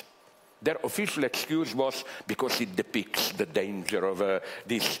series? Their official excuse was because it depicts the danger of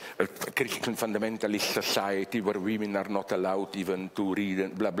this Christian fundamentalist society where women are not allowed even to read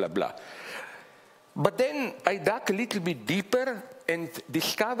and blah, blah, blah. But then I dug a little bit deeper and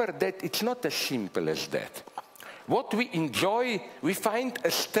discovered that it's not as simple as that. What we enjoy, we find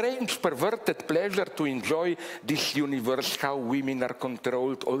a strange, perverted pleasure to enjoy this universe, how women are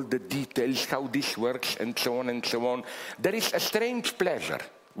controlled, all the details, how this works, and so on and so on. There is a strange pleasure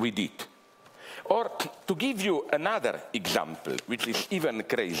with it. Or to give you another example, which is even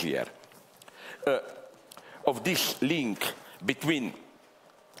crazier, of this link between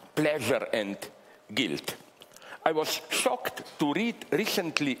pleasure and guilt. I was shocked to read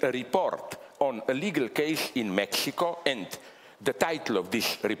recently a report on a legal case in Mexico, and the title of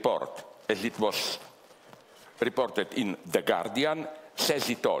this report, as it was reported in The Guardian, says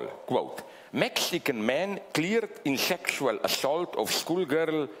it all. Quote, Mexican man cleared in sexual assault of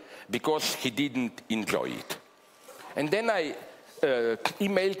schoolgirl because he didn't enjoy it. And then I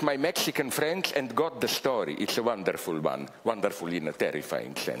emailed my Mexican friends and got the story. It's a wonderful one, wonderful in a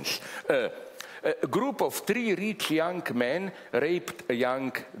terrifying sense. A group of 3 rich young men raped a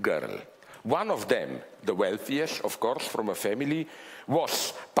young girl. One of them, the wealthiest, of course, from a family,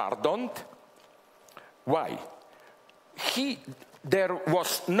 was pardoned. Why? There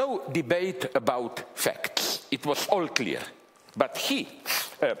was no debate about facts. It was all clear. But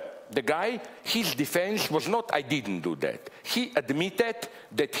the guy, his defense was not, I didn't do that. He admitted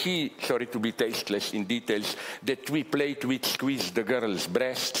that he, sorry to be tasteless in details, that we played with squeeze the girl's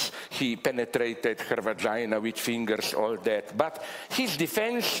breasts, he penetrated her vagina with fingers, all that. But his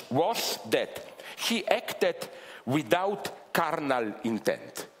defense was that he acted without carnal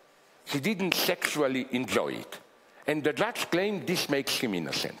intent. He didn't sexually enjoy it. And the judge claimed this makes him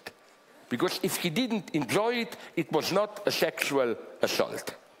innocent. Because if he didn't enjoy it, it was not a sexual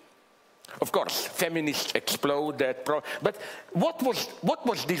assault. Of course, feminists explode that. But what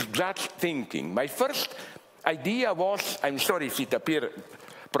was this judge thinking? My first idea was, I'm sorry if it appears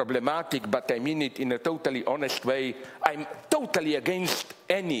problematic, but I mean it in a totally honest way, I'm totally against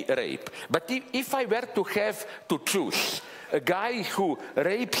any rape. But if I were to have to choose a guy who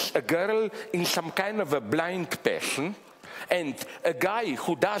rapes a girl in some kind of a blind passion, and a guy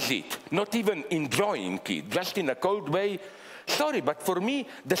who does it, not even enjoying it, just in a cold way, sorry, but for me,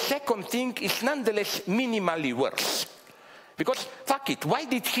 the second thing is nonetheless minimally worse. Because, fuck it, why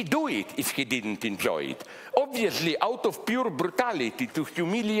did he do it if he didn't enjoy it? Obviously, out of pure brutality, to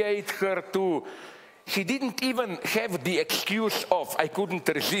humiliate her, he didn't even have the excuse of, I couldn't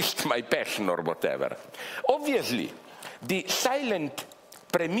resist my passion or whatever. Obviously, the silent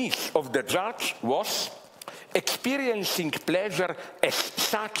premise of the judge was, experiencing pleasure as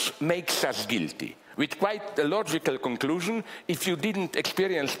such makes us guilty. With quite a logical conclusion, if you didn't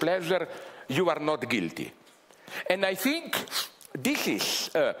experience pleasure, you are not guilty. And I think this is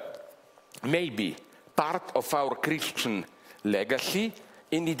maybe part of our Christian legacy,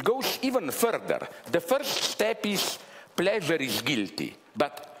 and it goes even further. The first step is pleasure is guilty.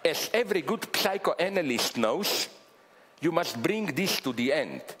 But as every good psychoanalyst knows, you must bring this to the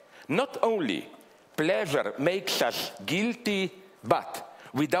end. Not only pleasure makes us guilty, but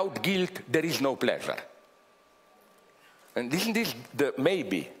without guilt, there is no pleasure. And isn't this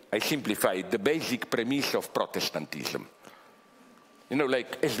maybe, I simplified, the basic premise of Protestantism? You know,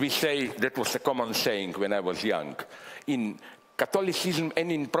 like, as we say, that was a common saying when I was young. In Catholicism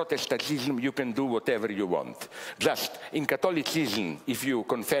and in Protestantism, you can do whatever you want. Just in Catholicism, if you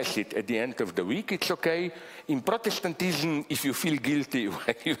confess it at the end of the week, it's okay. In Protestantism, if you feel guilty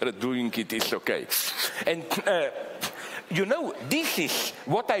while you are doing it, it's okay. And you know, this is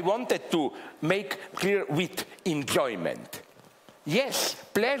what I wanted to make clear with enjoyment. Yes,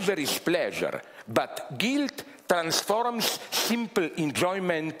 pleasure is pleasure, but guilt transforms simple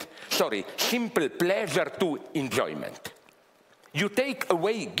pleasure to enjoyment. You take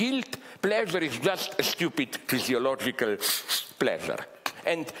away guilt, pleasure is just a stupid physiological pleasure.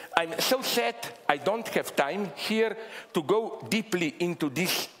 And I'm so sad I don't have time here to go deeply into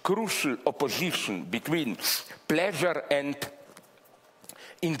this crucial opposition between pleasure and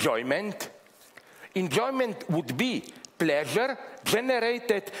enjoyment. Enjoyment would be pleasure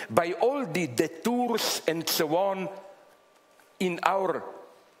generated by all the detours and so on in our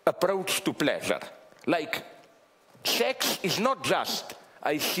approach to pleasure. Like, sex is not just,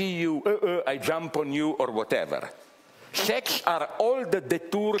 I see you, I jump on you, or whatever. Sex are all the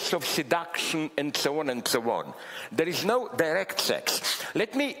detours of seduction and so on and so on. There is no direct sex.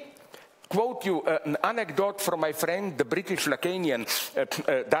 Let me quote you an anecdote from my friend, the British Lacanian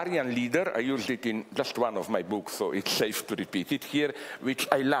Daryan leader. I used it in just one of my books, so it's safe to repeat it here, which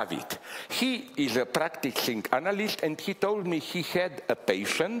I love it. He is a practicing analyst, and he told me he had a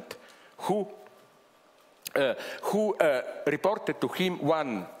patient who reported to him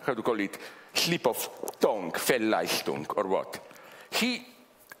one, slip of tongue, Fehlleistung, or what. He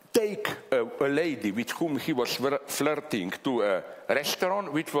take a lady with whom he was flirting to a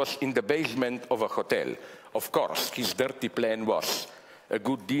restaurant which was in the basement of a hotel. Of course, his dirty plan was a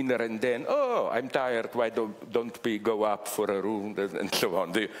good dinner and then, oh, I'm tired, why don't we go up for a room, and so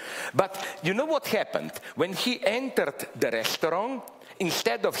on. But you know what happened? When he entered the restaurant,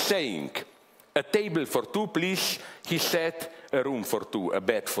 instead of saying, a table for two, please, he said, a room for two, a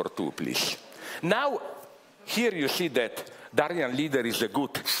bed for two, please. Now, here you see that Daryan leader is a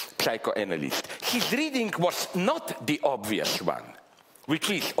good psychoanalyst. His reading was not the obvious one, which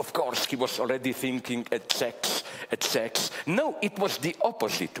is, of course, he was already thinking at sex. No, it was the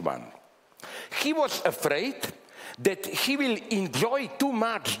opposite one. He was afraid that he will enjoy too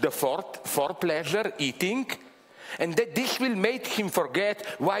much the for pleasure, eating, and that this will make him forget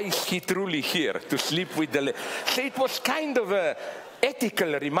why is he truly here, to sleep with the... So it was kind of a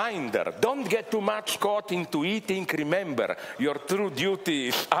ethical reminder. Don't get too much caught into eating. Remember, your true duty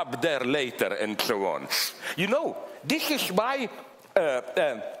is up there later, and so on. You know, this is why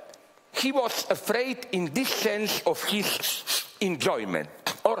he was afraid in this sense of his enjoyment.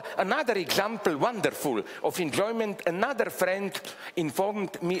 Or another example, wonderful, of enjoyment, another friend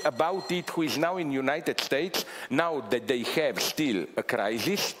informed me about it, who is now in the United States, now that they have still a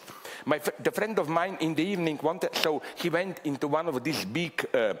crisis. The friend of mine in the evening wanted, so he went into one of these big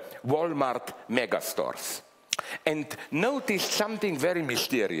Walmart megastores and noticed something very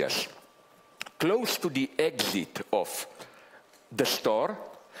mysterious. Close to the exit of the store,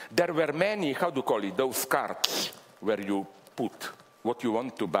 there were many, those carts where you put what you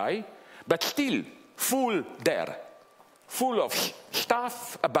want to buy, but still full there, full of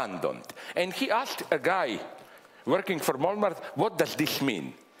stuff abandoned. And he asked a guy working for Walmart, what does this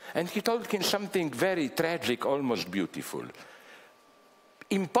mean? And he told him something very tragic, almost beautiful.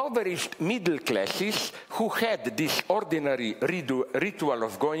 Impoverished middle classes who had this ordinary ritual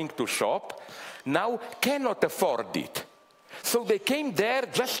of going to shop now cannot afford it. So they came there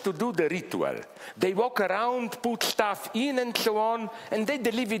just to do the ritual. They walk around, put stuff in and so on, and they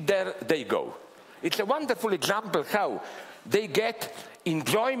leave it there, they go. It's a wonderful example how they get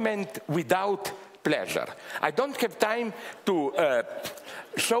enjoyment without pleasure. I don't have time to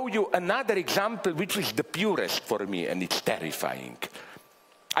show you another example which is the purest for me, and it's terrifying.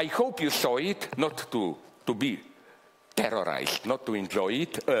 I hope you saw it, not to be terrorized, not to enjoy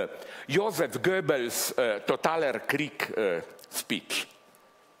it. Joseph Goebbels' Totaler Krieg speech.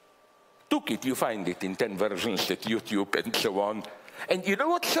 Took it, you find it in 10 versions at YouTube and so on. And you know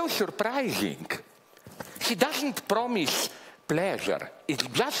what's so surprising? He doesn't promise pleasure, it's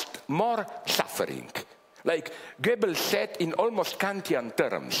just more suffering. Like Goebbels said in almost Kantian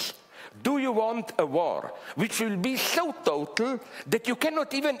terms, do you want a war which will be so total that you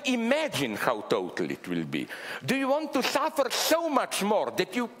cannot even imagine how total it will be? Do you want to suffer so much more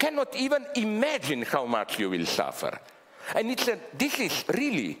that you cannot even imagine how much you will suffer? And this is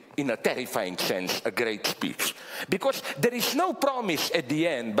really, in a terrifying sense, a great speech. Because there is no promise at the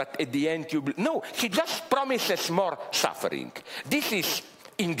end, but at the end you will... No, he just promises more suffering. This is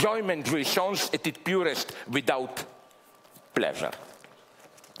enjoyment, jouissance at its purest, without pleasure.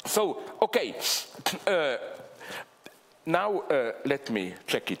 So, okay, now let me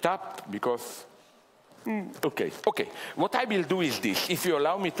check it up, because... Okay. What I will do is this. If you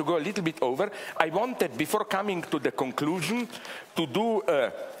allow me to go a little bit over, I wanted, before coming to the conclusion, to do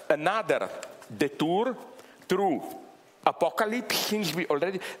another detour through apocalypse, since we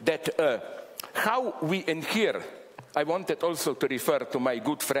already, that how we, and here I wanted also to refer to my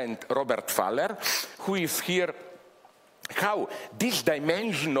good friend Robert Faller, who is here, how this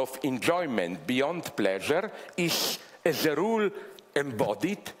dimension of enjoyment beyond pleasure is, as a rule,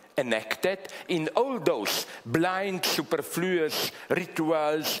 embodied, enacted in all those blind, superfluous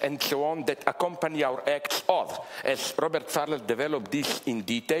rituals and so on that accompany our acts of, as Robert Faller developed this in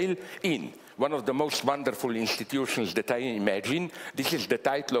detail in one of the most wonderful institutions that I imagine. This is the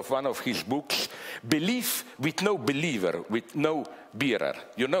title of one of his books, Belief with No Believer, with No Bearer.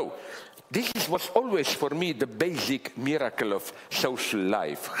 You know, this was always for me the basic miracle of social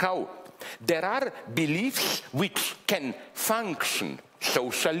life. How there are beliefs which can function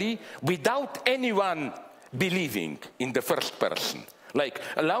socially without anyone believing in the first person. Like,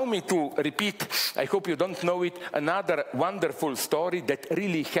 allow me to repeat, I hope you don't know it, another wonderful story that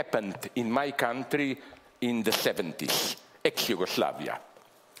really happened in my country in the 70s, ex-Yugoslavia.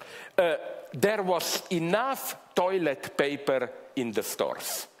 There was enough toilet paper in the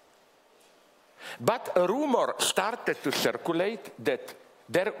stores. But a rumor started to circulate that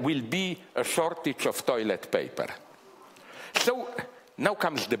there will be a shortage of toilet paper. So now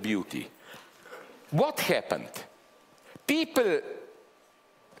comes the beauty. What happened? People,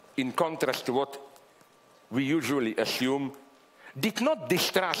 in contrast to what we usually assume, did not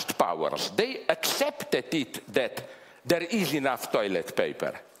distrust powers. They accepted it that there is enough toilet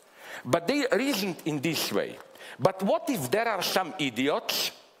paper. But they reasoned in this way. But what if there are some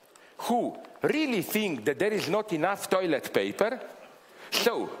idiots who really think that there is not enough toilet paper?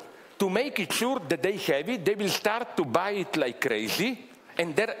 So, to make it sure that they have it, they will start to buy it like crazy,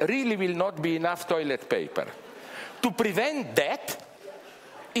 and there really will not be enough toilet paper. To prevent that,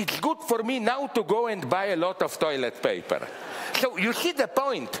 it's good for me now to go and buy a lot of toilet paper. So you see the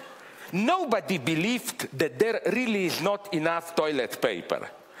point. Nobody believed that there really is not enough toilet paper.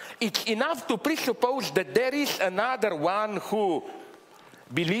 It's enough to presuppose that there is another one who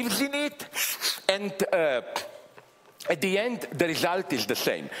believes in it, and at the end, the result is the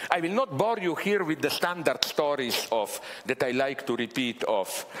same. I will not bore you here with the standard stories that I like to repeat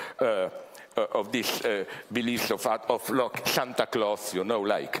of these beliefs of Santa Claus, you know,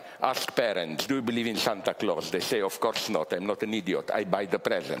 like, ask parents, do you believe in Santa Claus? They say, of course not, I'm not an idiot, I buy the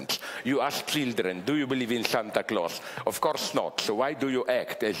presents. You ask children, do you believe in Santa Claus? Of course not, so why do you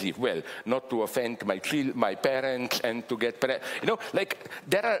act as if, well, not to offend my parents and to get, you know, like,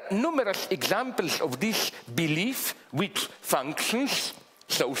 there are numerous examples of this belief which functions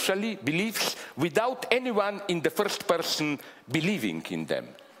socially, beliefs, without anyone in the first person believing in them.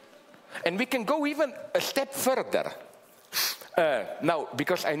 And we can go even a step further. Now,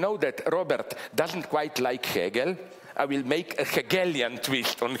 because I know that Robert doesn't quite like Hegel, I will make a Hegelian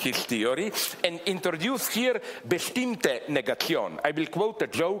twist on his theory and introduce here bestimmte Negation. I will quote a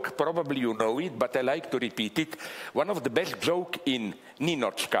joke, probably you know it, but I like to repeat it. One of the best jokes in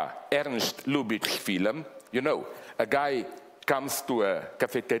Ninochka, Ernst Lubitsch's film. You know, a guy comes to a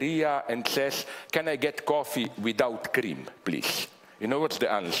cafeteria and says, can I get coffee without cream, please? You know what's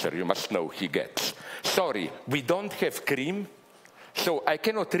the answer? You must know he gets. Sorry, we don't have cream, so I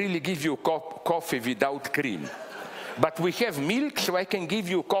cannot really give you coffee without cream. But we have milk, so I can give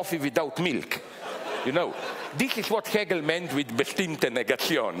you coffee without milk. You know, this is what Hegel meant with bestimmte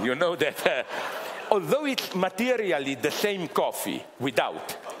Negation. You know that although it's materially the same coffee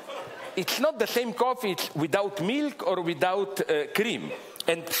without, it's not the same coffee, it's without milk or without cream.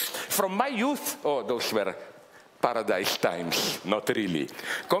 And from my youth, oh, those were paradise times, not really.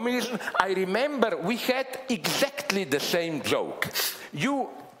 Communism, I remember we had exactly the same joke.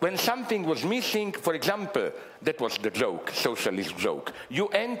 When something was missing, for example, that was the joke, socialist joke. You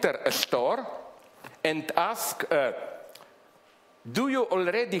enter a store and ask, do you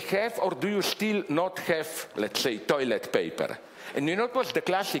already have or do you still not have, let's say, toilet paper? And you know what was the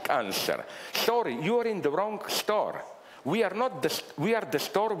classic answer? Sorry, you are in the wrong store. We are the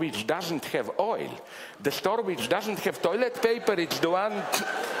store which doesn't have oil. The store which doesn't have toilet paper, it's the one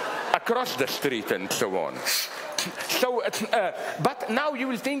across the street and so on. So, but now you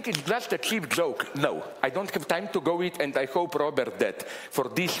will think it's just a cheap joke. No, I don't have time to go it, and I hope, Robert, that for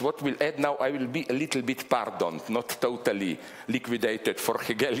this, what we'll add now, I will be a little bit pardoned, not totally liquidated for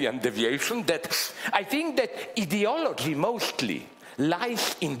Hegelian deviation, that I think that ideology mostly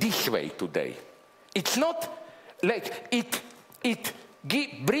lies in this way today. It's not like it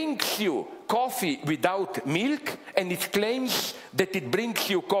brings you coffee without milk, and it claims that it brings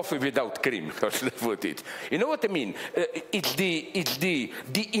you coffee without cream. Put it. You know what I mean? It's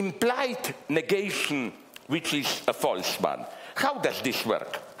the implied negation which is a false one. How does this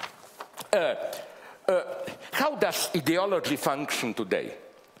work? how does ideology function today?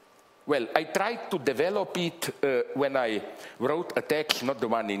 Well, I tried to develop it when I wrote a text, not the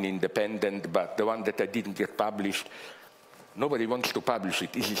one in Independent, but the one that I didn't get published. Nobody wants to publish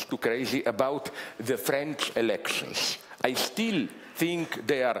it. This is too crazy, about the French elections. I still think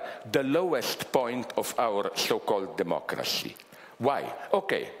they are the lowest point of our so-called democracy. Why?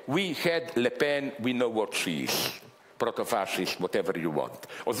 Okay, we had Le Pen, we know what she is. Proto-fascist, whatever you want.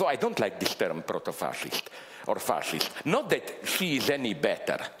 Although I don't like this term proto-fascist or fascist. Not that she is any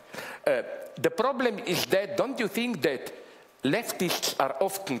better. The problem is that, don't you think that leftists are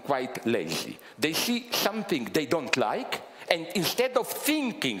often quite lazy? They see something they don't like, and instead of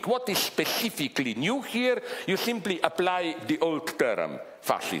thinking what is specifically new here, you simply apply the old term,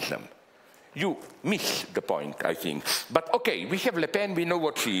 fascism. You miss the point, I think. But okay, we have Le Pen, we know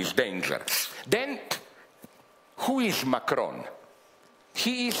what she is, danger. Then, who is Macron?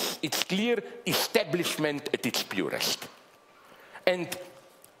 He is, it's clear, establishment at its purest. And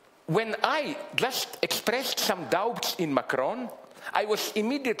when I just expressed some doubts in Macron, I was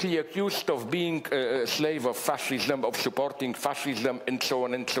immediately accused of being a slave of fascism, of supporting fascism, and so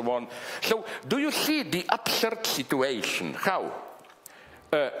on and so on. So, do you see the absurd situation? How?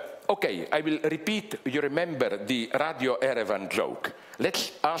 Okay, I will repeat, you remember the Radio Erevan joke.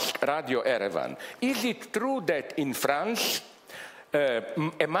 Let's ask Radio Erevan. Is it true that in France,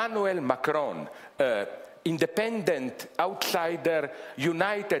 Emmanuel Macron, independent outsider,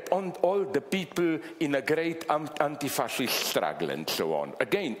 united on all the people in a great anti-fascist struggle and so on?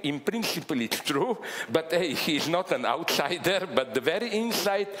 Again, in principle it's true, but A, he is not an outsider, but the very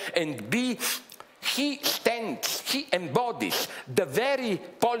inside, and B, he stands, he embodies the very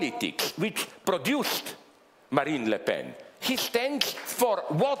politics which produced Marine Le Pen. He stands for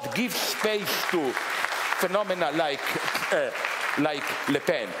what gives space to phenomena like Le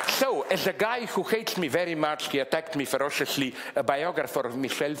Pen. So, as a guy who hates me very much, he attacked me ferociously, a biographer of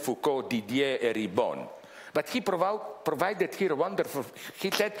Michel Foucault, Didier Eribon. But he provided here a wonderful, he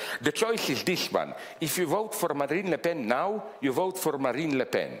said, the choice is this one. If you vote for Marine Le Pen now, you vote for Marine Le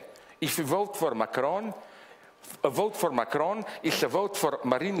Pen. If you vote for Macron, a vote for Macron is a vote for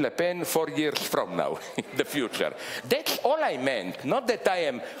Marine Le Pen 4 years from now, in the future. That's all I meant, not that I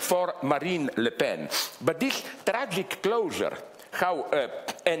am for Marine Le Pen, but this tragic closure, how,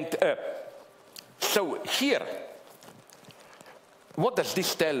 so here, what does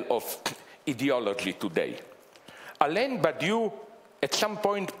this tell of ideology today? Alain Badiou at some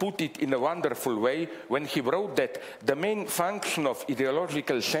point put it in a wonderful way when he wrote that the main function of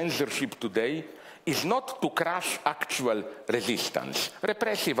ideological censorship today is not to crush actual resistance.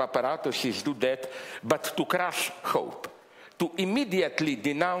 Repressive apparatuses do that, but to crush hope. To immediately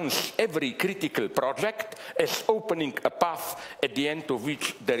denounce every critical project as opening a path at the end of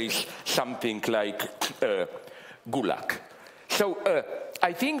which there is something like Gulag. So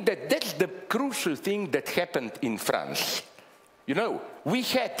I think that that's the crucial thing that happened in France. You know, we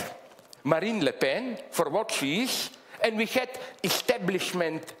had Marine Le Pen for what she is, and we had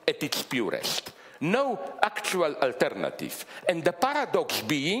establishment at its purest. No actual alternative. And the paradox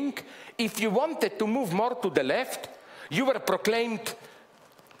being, if you wanted to move more to the left, you were proclaimed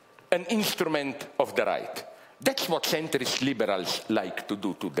an instrument of the right. That's what centrist liberals like to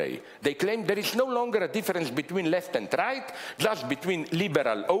do today. They claim there is no longer a difference between left and right, just between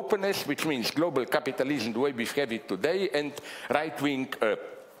liberal openness, which means global capitalism the way we have it today, and right-wing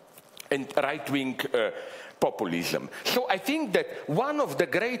populism. So I think that one of the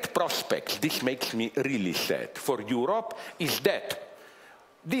great prospects, this makes me really sad, for Europe is that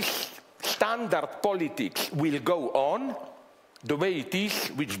this standard politics will go on the way it is,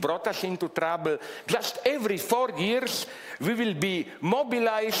 which brought us into trouble. Just every 4 years, we will be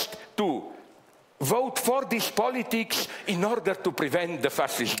mobilized to vote for this politics in order to prevent the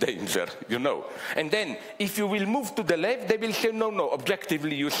fascist danger, you know. And then, if you will move to the left, they will say, no, no,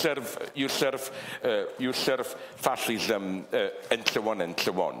 objectively you serve fascism, and so on and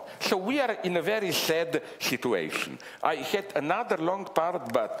so on. So we are in a very sad situation. I had another long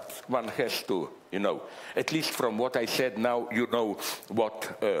part, but one has to, you know, at least from what I said now, you know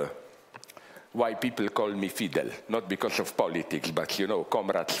why people call me Fidel. Not because of politics, but, you know,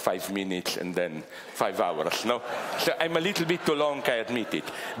 comrades, 5 minutes and then 5 hours, no? So I'm a little bit too long, I admit it.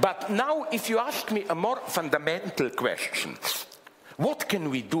 But now, if you ask me a more fundamental question, what can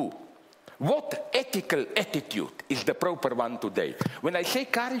we do? What ethical attitude is the proper one today? When I say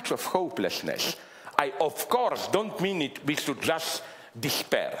courage of hopelessness, I, of course, don't mean it we should just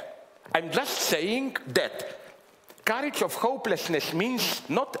despair. I'm just saying that courage of hopelessness means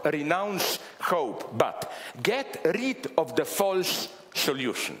not renounce hope, but get rid of the false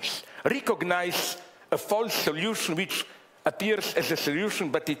solutions. Recognize a false solution which appears as a solution,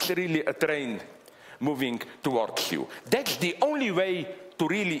 but it's really a train moving towards you. That's the only way to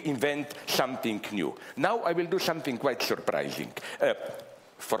really invent something new. Now I will do something quite surprising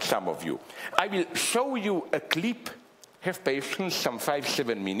for some of you. I will show you a clip, have patience, some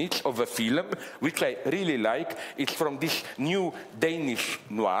 5-7 minutes of a film, which I really like. It's from this new Danish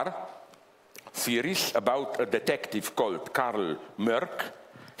noir series about a detective called Karl Mørk.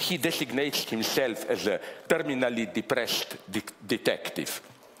 He designates himself as a terminally depressed detective.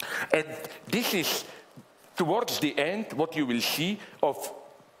 And this is, towards the end, what you will see of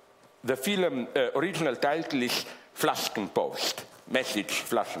the film. Original title is Flaskenpost.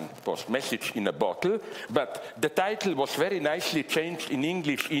 Message in a bottle, but the title was very nicely changed in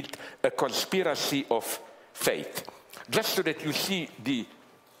English, it's A Conspiracy of Fate. Just so that you see the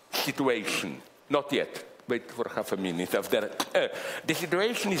situation. Not yet. Wait for half a minute after. The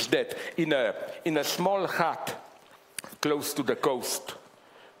situation is that in a small hut close to the coast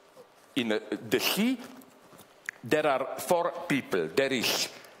in the sea, there are 4 people. There is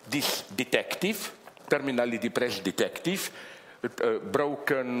this detective, terminally depressed detective,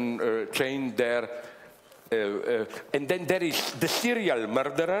 broken chain there, and then there is the serial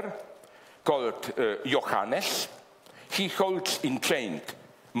murderer called Johannes. He holds enchained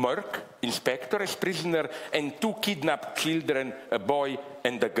Mørk, inspector, as prisoner, and 2 kidnapped children, a boy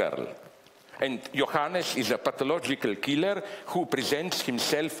and a girl. And Johannes is a pathological killer who presents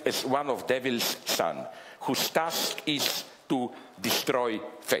himself as one of Devil's son, whose task is to destroy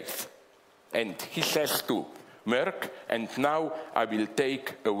faith. And he says to Mørk, and now I will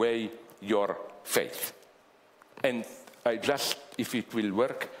take away your faith. And I just, if it will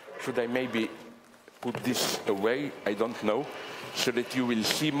work, should I maybe put this away? I don't know, so that you will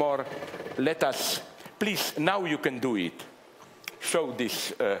see more. Let us, please, now you can do it. Show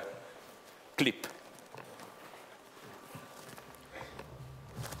this clip.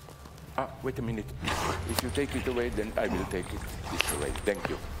 Wait a minute. If you take it away, then I will take it this away. Thank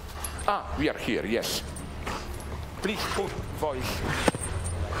you. We are here, yes. Please put voice.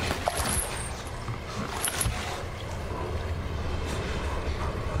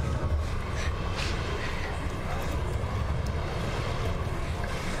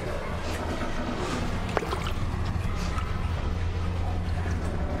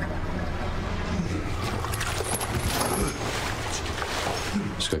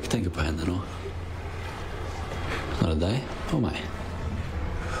 Du skal ikke tenke på henne nå. Nå er det deg og meg.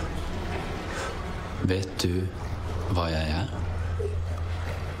 Vet du hva jeg er?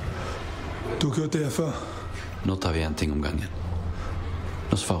 Du har gjort det her før. Nå tar vi en ting om gangen.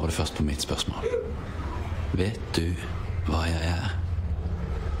 Nå svarer du først på mitt spørsmål. Vet du hva jeg er?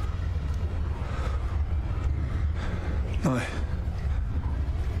 Nei.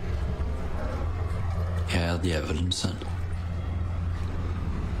 Jeg er djevelens sønn.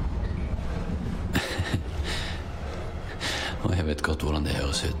 Og jeg vet godt hvordan det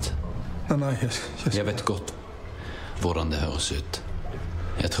høres ut. Nei, Jeg vet godt hvordan det høres ut.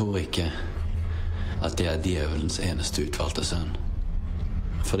 Jeg tror ikke at jeg er djevelens eneste utvalgte sønn.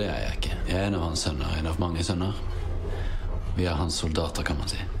 For det er jeg ikke. Jeg er en av hans sønner, en av mange sønner. Vi er hans soldater, kan man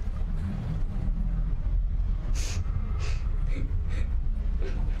si.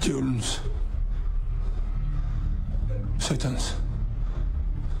 Djævelens. Satans.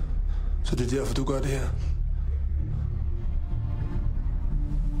 Så det er derfor, du gør det her?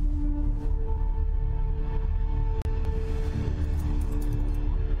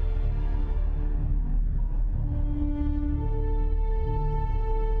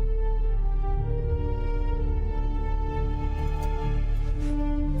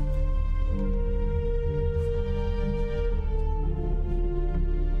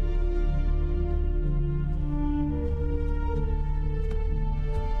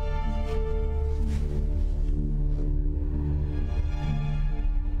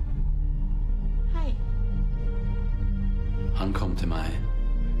 Han kom til meg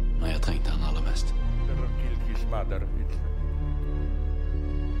når jeg trengte han aller mest.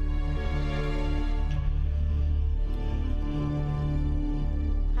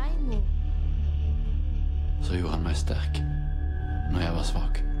 Hei, mor. Så gjorde han meg sterk når jeg var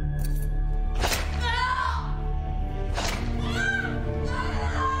svak.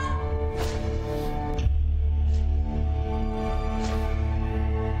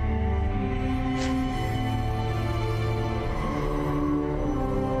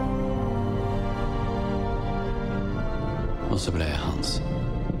 Og så ble jeg hans.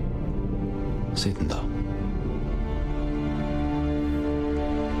 Siden da.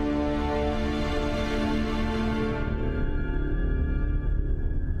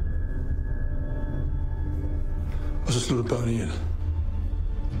 slået børn ihjel.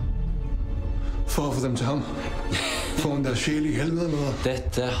 For å få dem til ham. For en der sjel i helvede med.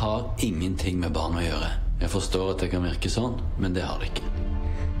 Dette har ingenting med barn å gjøre. Jeg forstår at det kan virke sånn, men det har det ikke.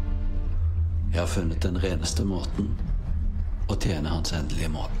 Jeg har funnet den reneste måten å tjene hans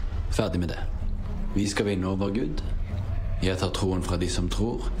endelige mål. Ferdig med det. Vi skal vinne over Gud. Jeg tar troen fra de som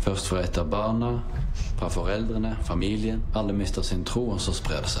tror. Først fra et av barna, fra foreldrene, familien. Alle mister sin tro, og så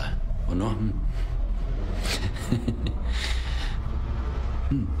sprer det seg. Og nå...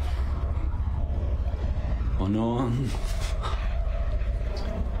 Og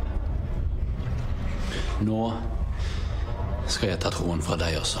nå skal jeg ta troen fra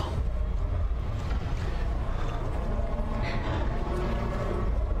deg også.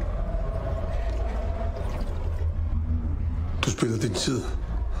 Du spiller din tid.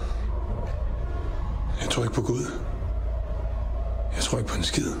 Jeg tror ikke på Gud. Jeg tror ikke på en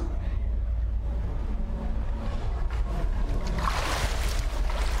skid.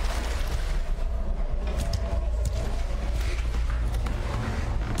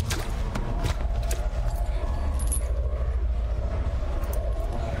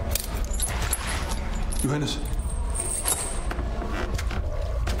 Johannes.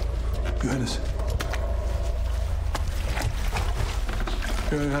 Johannes.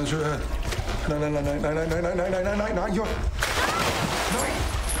 Johannes, hør her. Nej, jo. Nej.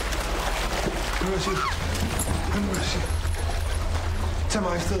 Nu vil jeg sige. Nu vil jeg sige. Tag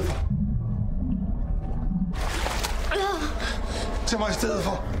mig i stedet for. Tag mig i stedet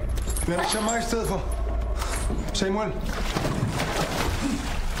for. Johannes, tag mig i stedet for. Samuel.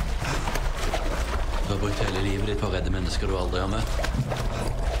 Du har brukt hele livet ditt på å redde mennesker du aldri har møtt.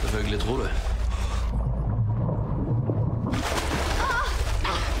 Selvfølgelig tror du.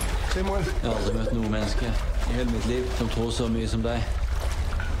 Samuel. Jeg har aldri møtt noe menneske i hele mitt liv som tror så mye som deg.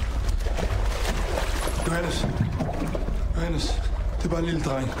 Johannes. Johannes. Det er bare en lille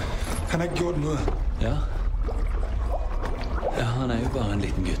dreng. Han har ikke gjort noe. Ja. Ja, han er jo bare en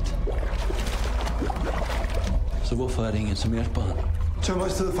liten gutt. Så hvorfor er det ingen som hjelper han? Tag mig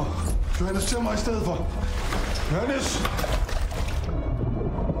i stedet for. Johannes, tag mig i stedet for. Johannes!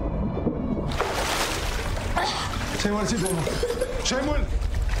 Samuel, sig på mig. Samuel!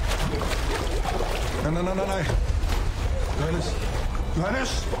 Nej. Johannes.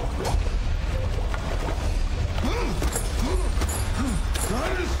 Johannes!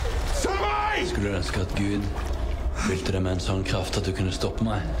 Johannes! Tag mig! Skulle du ønske at Gud fylte deg med en sånn kraft at du kunne stoppe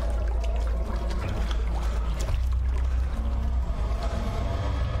meg?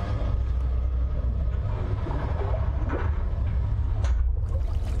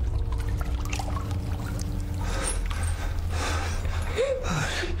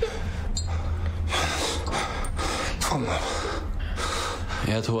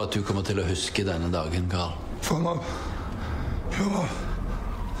 Jeg tror at du kommer til å huske denne dagen, Karl. Få meg opp. Få meg opp.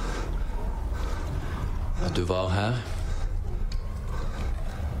 At du var her.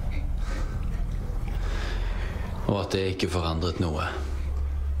 Og at det ikke forandret noe.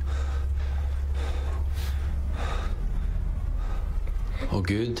 Og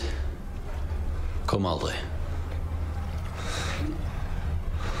Gud kom aldri.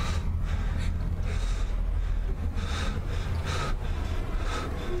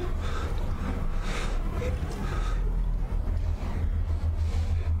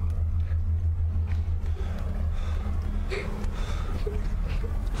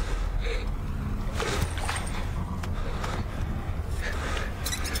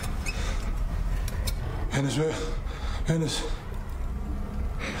 Johannes, hør. Johannes.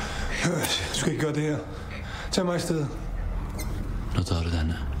 Hør, du skal ikke gøre det her. Tag mig i stedet. Nå tar du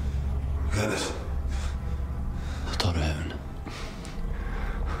denne. Johannes. Så tar du hevn.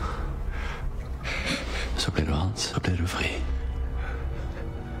 Så blir du hans, så blir du fri.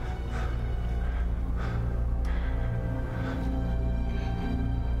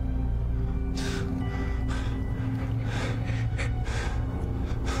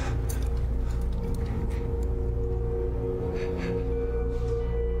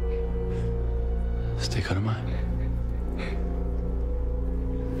 Stikker du meg?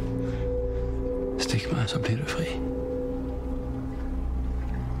 Stikk meg, så blir du fri.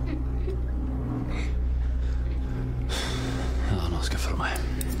 Ja, nå skal jeg følge meg.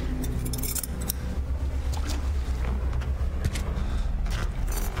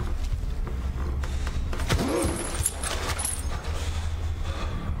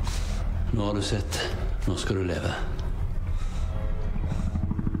 Nå har du sett. Nå skal du leve.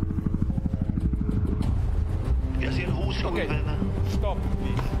 Okay, stop,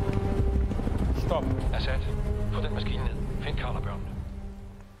 please. Stop. Assad, få den maskine ned. Find Karl og børnene.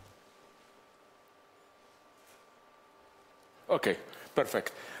 Okay,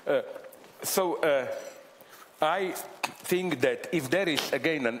 perfect. I think that if there is,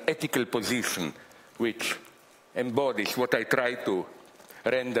 again, an ethical position which embodies what I try to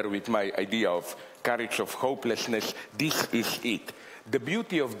render with my idea of courage of hopelessness, this is it. The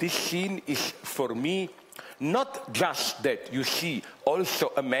beauty of this scene is, for me, not just that you see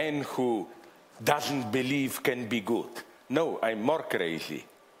also a man who doesn't believe can be good. No, I'm more crazy.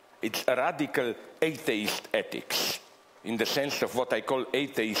 It's a radical atheist ethics, in the sense of what I call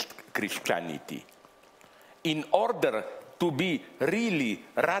atheist Christianity. In order to be really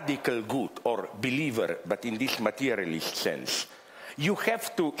radical good or believer, but in this materialist sense, you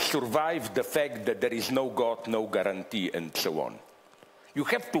have to survive the fact that there is no God, no guarantee, and so on. You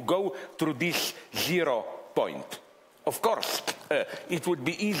have to go through this 0 point. Of course, it would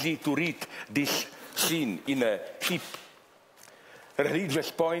be easy to read this scene in a cheap religious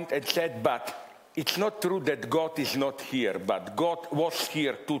point and said, but it's not true that God is not here, but God was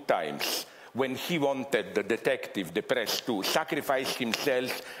here 2 times. When he wanted the detective, the press, to sacrifice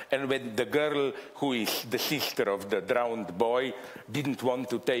himself, and when the girl who is the sister of the drowned boy didn't want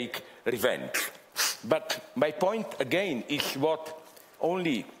to take revenge. But my point again is what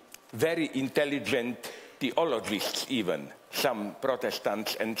only very intelligent theologists, even some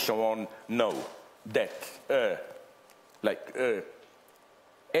Protestants and so on, know, that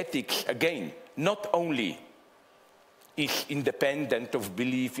ethics, again, not only is independent of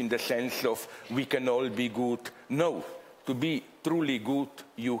belief in the sense of we can all be good. No, to be truly good,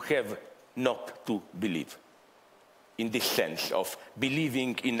 you have not to believe. In this sense of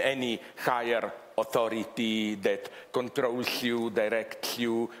believing in any higher authority that controls you, directs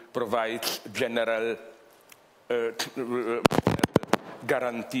you, provides general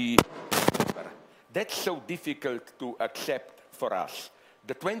guarantee. That's so difficult to accept for us.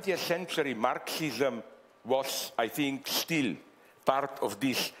 The 20th century Marxism was, I think, still part of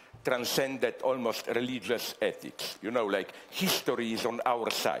this transcended almost religious ethics. You know, like history is on our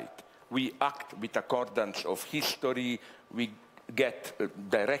side. We act with accordance of history. We get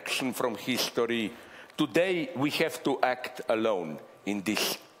direction from history. Today, we have to act alone in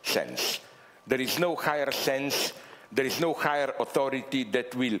this sense. There is no higher sense. There is no higher authority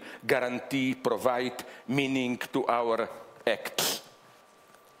that will guarantee, provide meaning to our acts.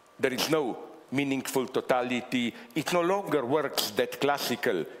 There is no meaningful totality. It no longer works, that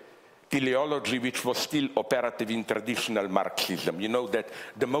classical teleology which was still operative in traditional Marxism. You know, that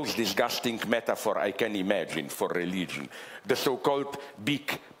the most disgusting metaphor I can imagine for religion, the so-called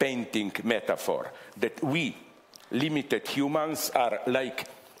big painting metaphor, that we, limited humans, are like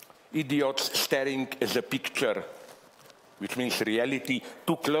idiots staring at a picture, which means reality,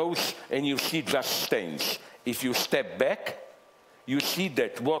 too close, and you see just stains. If you step back, you see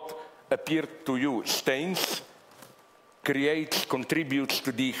that what appeared to you stains contributes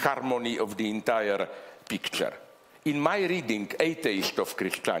to the harmony of the entire picture. In my reading, Atheist of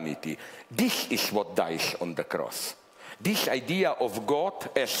Christianity, this is what dies on the cross. This idea of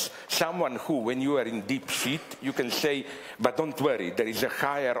God as someone who, when you are in deep shit, you can say, but don't worry, there is a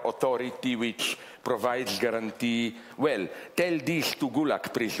higher authority which provides guarantee. Well, tell this to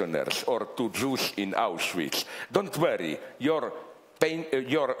Gulag prisoners or to Jews in Auschwitz. Don't worry, your pain,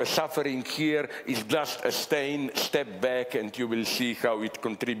 your suffering here is just a stain. Step back and you will see how it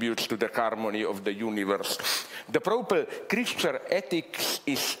contributes to the harmony of the universe. The proper Christian ethics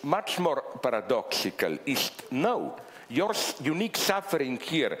is much more paradoxical. No, your unique suffering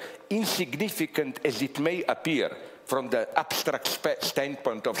here, insignificant as it may appear from the abstract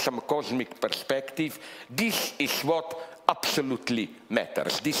standpoint of some cosmic perspective, this is what absolutely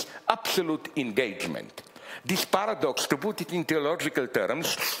matters, this absolute engagement. This paradox, to put it in theological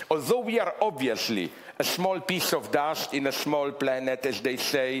terms, although we are obviously a small piece of dust in a small planet, as they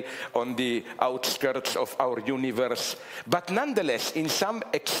say, on the outskirts of our universe, but nonetheless, in some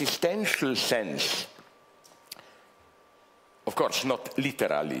existential sense, of course, not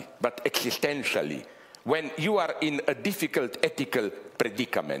literally, but existentially, when you are in a difficult ethical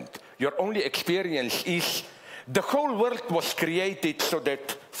predicament, your only experience is the whole world was created so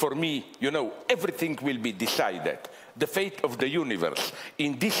that, for me, you know, everything will be decided. The fate of the universe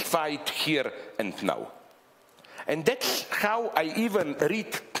in this fight here and now. And that's how I even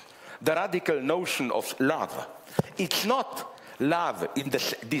read the radical notion of love. It's not love in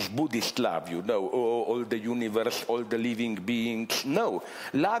this Buddhist love, you know, all the universe, all the living beings. No,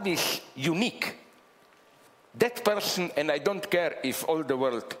 love is unique. That person, and I don't care if all the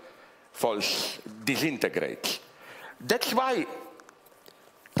world disintegrates. That's why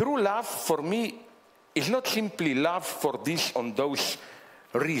true love for me is not simply love for this on those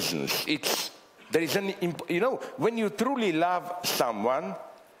reasons. It's There is when you truly love someone,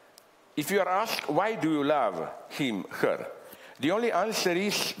 if you are asked, why do you love him, her? The only answer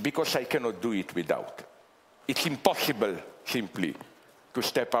is, because I cannot do it without. It's impossible, simply, to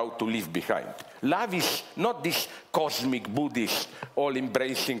step out, to leave behind. Love is not this cosmic, Buddhist,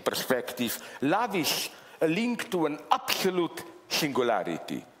 all-embracing perspective. Love is a link to an absolute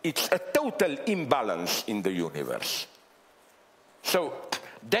singularity. It's a total imbalance in the universe. So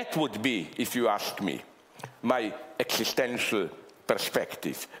that would be, if you ask me, my existential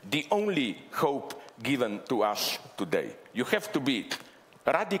perspective, the only hope given to us today. You have to be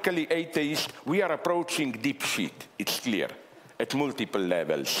radically atheist. We are approaching deep shit, it's clear, at multiple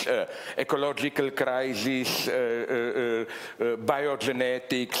levels. Ecological crisis,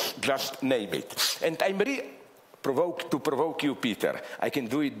 biogenetics, just name it. And I'm to provoke you, Peter. I can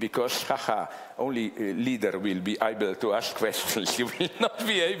do it because, only a leader will be able to ask questions. You will not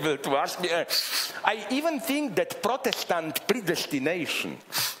be able to ask me. I even think that Protestant predestination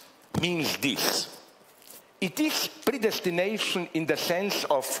means this. It is predestination in the sense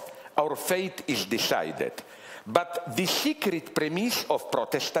of our fate is decided. But the secret premise of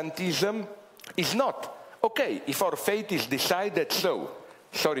Protestantism is not, okay, if our fate is decided, so,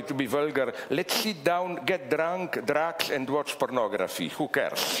 sorry to be vulgar, let's sit down, get drunk, drugs, and watch pornography. Who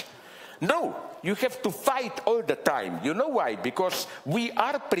cares? No, you have to fight all the time. You know why? Because we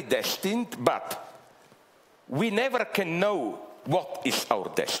are predestined, but we never can know what is our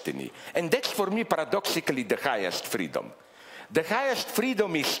destiny. And that's, for me, paradoxically, the highest freedom. The highest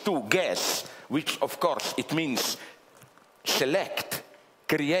freedom is to guess, which, of course, it means select,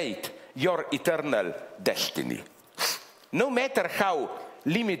 create your eternal destiny. No matter how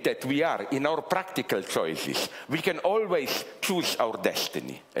limited we are in our practical choices, we can always choose our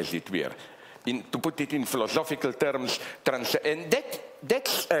destiny, as it were. To put it in philosophical terms, and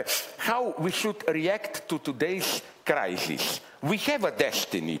that's how we should react to today's crisis. We have a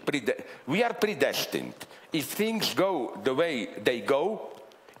destiny. We are predestined. If things go the way they go,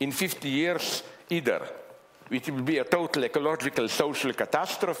 in 50 years, either it will be a total ecological social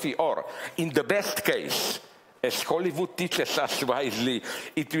catastrophe, or, in the best case, as Hollywood teaches us wisely,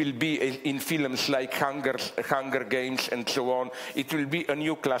 it will be in films like Hunger Games and so on, it will be a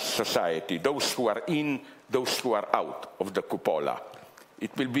new class society. Those who are in, those who are out of the cupola.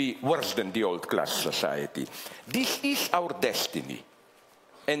 It will be worse than the old class society. This is our destiny.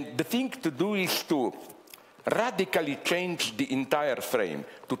 And the thing to do is to radically change the entire frame,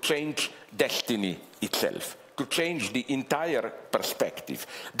 to change destiny itself, to change the entire perspective.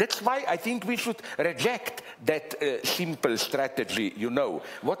 That's why I think we should reject that simple strategy,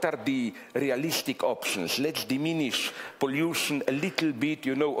 What are the realistic options? Let's diminish pollution a little bit,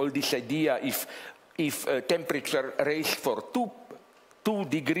 all this idea if temperature raised for 2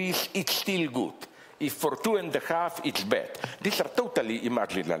 degrees, it's still good. If for 2.5, it's bad. These are totally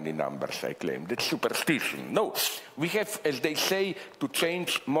imaginary numbers, I claim. That's superstition. No, we have, as they say, to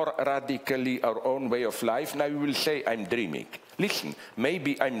change more radically our own way of life. Now you will say, I'm dreaming. Listen,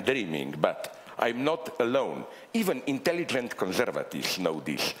 maybe I'm dreaming, but I'm not alone. Even intelligent conservatives know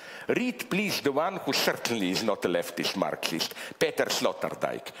this. Read, please, the one who certainly is not a leftist Marxist, Peter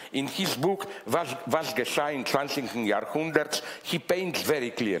Sloterdijk. In his book, Was geschah in 20. Jahrhunderts, he paints very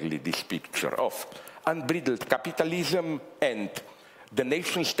clearly this picture of unbridled capitalism and the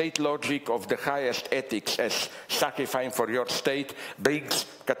nation-state logic of the highest ethics as sacrificing for your state brings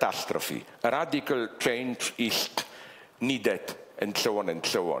catastrophe. A radical change is needed, and so on and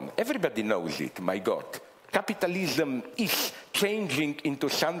so on. Everybody knows it, my God. Capitalism is changing into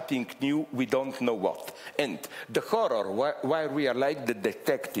something new, we don't know what. And the horror, why we are like the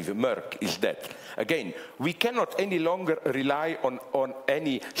detective Merck, is that, again, we cannot any longer rely on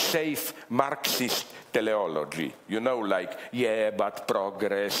any safe Marxist teleology. But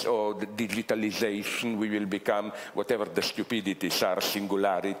progress, or the digitalization, we will become whatever the stupidities are,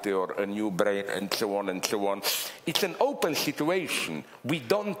 singularity, or a new brain, and so on and so on. It's an open situation. We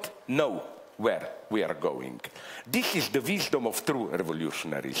don't know where we are going. This is the wisdom of true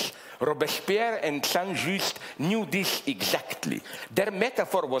revolutionaries. Robespierre and Saint-Just knew this exactly. Their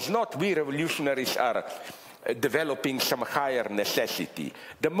metaphor was not, we revolutionaries are developing some higher necessity.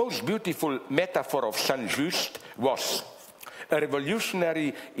 The most beautiful metaphor of Saint-Just was, a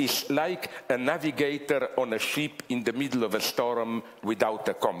revolutionary is like a navigator on a ship in the middle of a storm without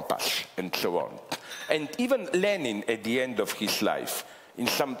a compass, and so on. And even Lenin, at the end of his life, in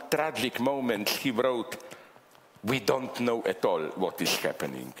some tragic moments, he wrote, we don't know at all what is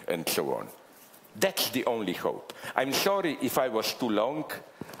happening, and so on. That's the only hope. I'm sorry if I was too long.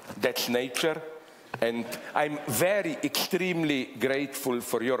 That's nature. And I'm extremely grateful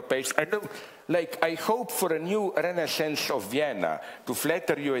for your patience. I hope for a new renaissance of Vienna, to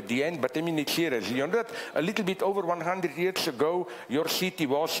flatter you at the end, but I mean it seriously. You know that a little bit over 100 years ago, your city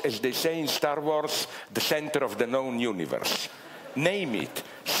was, as they say in Star Wars, the center of the known universe. Name it.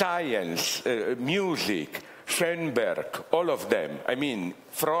 Science, music, Schoenberg, all of them. I mean,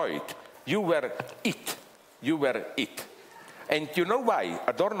 Freud. You were it. You were it. And you know why?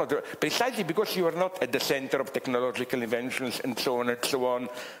 Adorno, precisely because you were not at the center of technological inventions and so on and so on.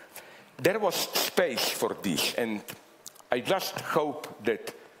 There was space for this, and I just hope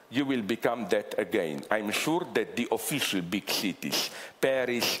that you will become that again. I'm sure that the official big cities,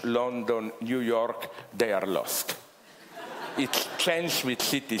 Paris, London, New York, they are lost. It's changed with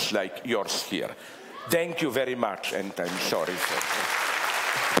cities like yours here. Thank you very much, and I'm sorry for that.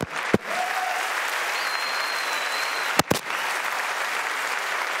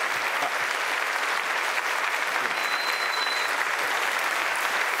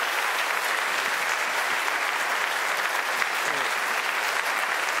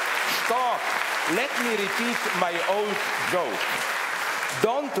 Let me repeat my old joke.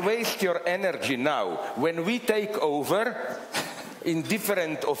 Don't waste your energy now. When we take over in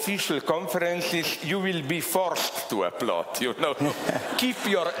different official conferences, you will be forced to applaud, you know. Keep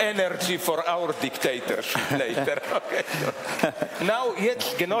your energy for our dictatorship later. Okay. Now,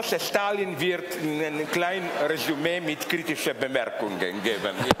 jetzt Genosse Stalin wird ein kleines Resümee mit kritischen Bemerkungen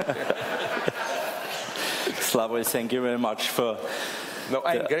geben. Slavoj, thank you very much for no,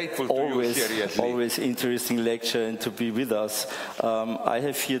 I'm grateful to you, seriously. Always interesting lecture and to be with us. I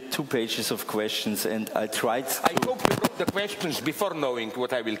have here 2 pages of questions, and I tried to... I hope you wrote the questions before knowing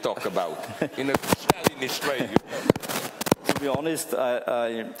what I will talk about, in a Stalinist way. To be honest,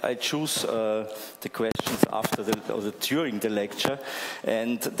 I choose the questions after during the lecture,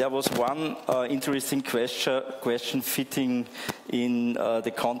 and there was one interesting question fitting in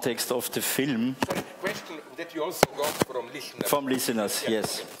the context of the film. Sorry, question that you also got from listeners. From listeners,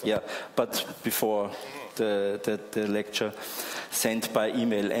 yes, yeah, but before the lecture sent by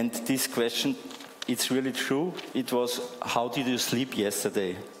email. And this question, it's really true. It was, how did you sleep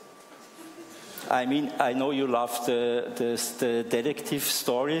yesterday? I mean, I know you love the detective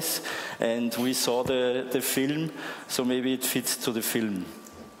stories, and we saw the film, so maybe it fits to the film.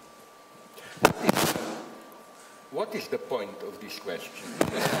 What is the point of this question?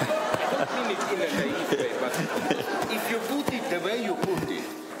 I don't mean it in a naive way, but if you put it the way you put it,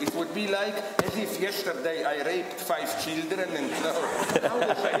 it would be like as if yesterday I raped 5 children and now how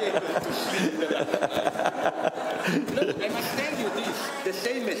was I able to sleep? No, I must tell you this, the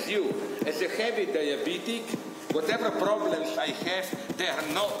same as you. As a heavy diabetic, whatever problems I have, there are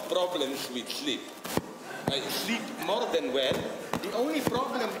no problems with sleep. I sleep more than well. The only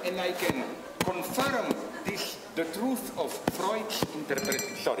problem, and I can confirm this, the truth of Freud's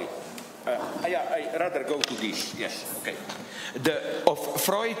interpretation. Sorry. I rather go to this, yes, okay. Of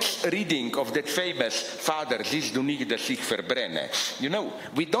Freud's reading of that famous Vater, siehst du nicht, dass ich verbrenne. You know,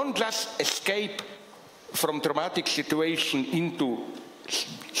 we don't just escape from traumatic situation into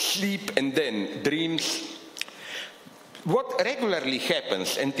sleep and then dreams. What regularly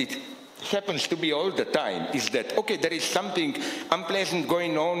happens, and it happens to me all the time, is that, okay, there is something unpleasant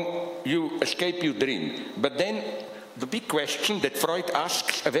going on, you escape, you dream. But then the big question that Freud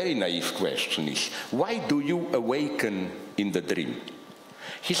asks, a very naive question, is, why do you awaken in the dream?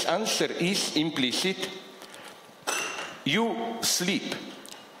 His answer is implicit, you sleep.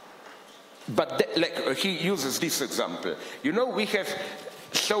 But he uses this example. You know, we have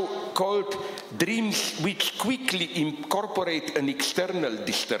so-called dreams which quickly incorporate an external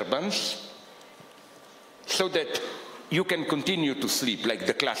disturbance so that you can continue to sleep, like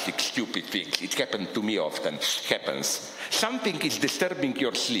the classic stupid things. It happened to me often, happens. Something is disturbing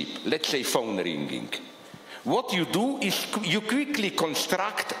your sleep, let's say phone ringing. What you do is you quickly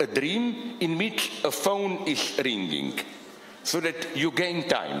construct a dream in which a phone is ringing so that you gain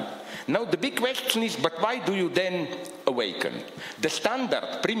time. Now the big question is, but why do you then awaken? The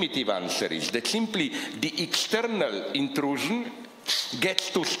standard primitive answer is that simply the external intrusion gets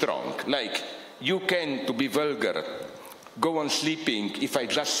too strong. Like, you can, to be vulgar, go on sleeping. If I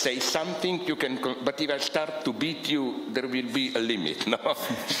just say something, you can, but if I start to beat you, there will be a limit. No?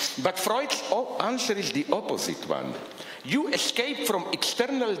 But Freud's answer is the opposite one. You escape from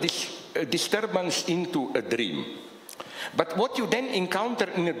external disturbance into a dream. But what you then encounter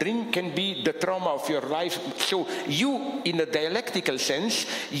in a dream can be the trauma of your life. So you, in a dialectical sense,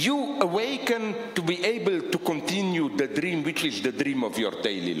 you awaken to be able to continue the dream, which is the dream of your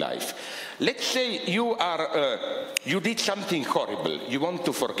daily life. Let's say you did something horrible. You want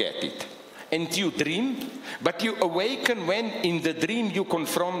to forget it. and you dream, but you awaken when in the dream you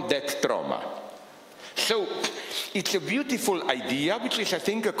confront that trauma. So it's a beautiful idea, which is, I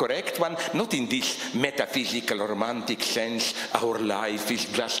think, a correct one, not in this metaphysical, romantic sense, our life is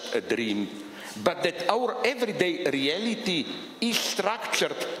just a dream, but that our everyday reality is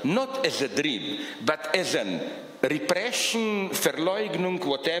structured not as a dream, but as an repression, Verleugnung,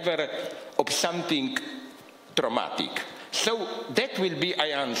 whatever, of something traumatic. So that will be my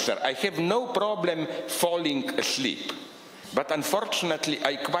answer. I have no problem falling asleep. But unfortunately,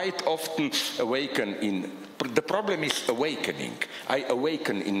 I quite often awaken in, the problem is awakening. I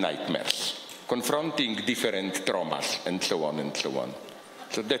awaken in nightmares, confronting different traumas, and so on and so on.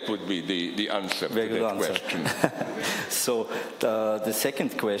 So that would be the answer to that question. So the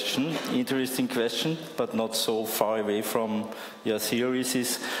second question, interesting question, but not so far away from your theories,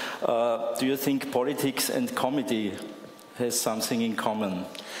 is do you think politics and comedy has something in common?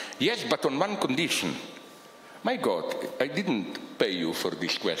 Yes, but on one condition. My God, I didn't pay you for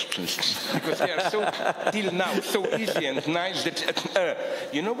these questions because they are so, till now, so easy and nice that,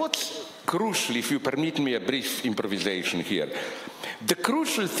 you know what's crucial, if you permit me a brief improvisation here. The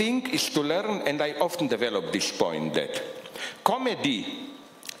crucial thing is to learn, and I often develop this point, that comedy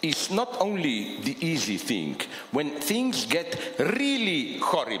is not only the easy thing. When things get really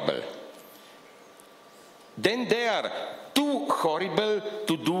horrible, then they are too horrible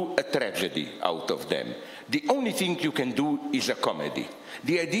to do a tragedy out of them. The only thing you can do is a comedy.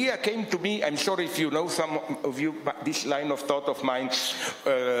 The idea came to me, I'm sorry if you know some of you, this line of thought of mine.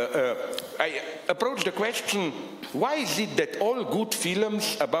 I approached the question, why is it that all good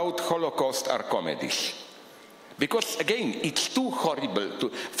films about Holocaust are comedies? Because, again, it's too horrible to...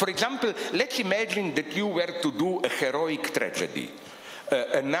 For example, let's imagine that you were to do a heroic tragedy.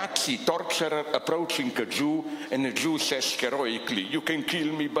 A Nazi torturer approaching a Jew, and a Jew says heroically, you can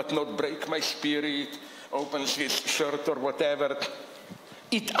kill me but not break my spirit, opens his shirt or whatever.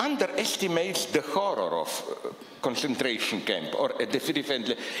 It underestimates the horror of concentration camp or a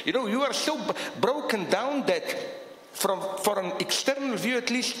definitively. You know, you are so broken down that for an external view at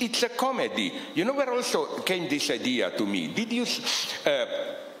least, it's a comedy. You know where also came this idea to me? Did you see...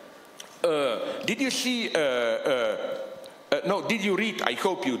 no, did you read, I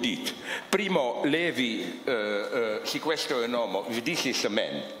hope you did, Primo Levi, Si questo è un uomo, If This Is a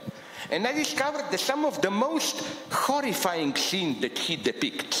Man. And I discovered that some of the most horrifying scenes that he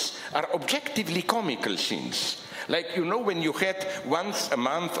depicts are objectively comical scenes. Like, you know, when you had once a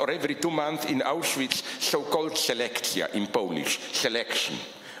month or every 2 months in Auschwitz, so-called selekcja in Polish, selection.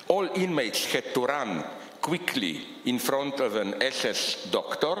 All inmates had to run quickly in front of an SS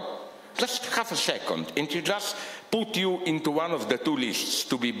doctor, just half a second, and he just put you into one of the two lists,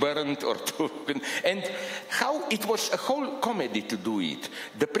 to be burned or to... And how it was a whole comedy to do it.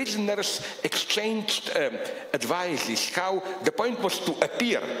 The prisoners exchanged advices, how the point was to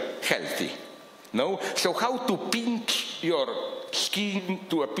appear healthy. No? So how to pinch your skin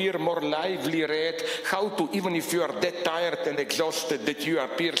to appear more lively red, how to, even if you are that tired and exhausted, that you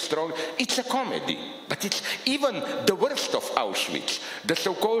appear strong. It's a comedy. But it's even the worst of Auschwitz, the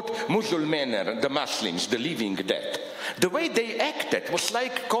so-called Musulmaner, the Muslims, the living dead. The way they acted was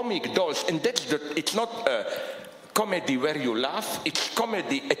like comic dolls, and it's not a comedy where you laugh, it's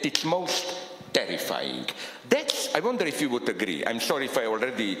comedy at its most terrifying. I wonder if you would agree. I'm sorry if I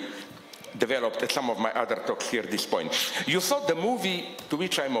already developed at some of my other talks here this point. You saw the movie to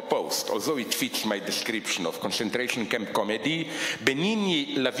which I'm opposed, although it fits my description of concentration camp comedy,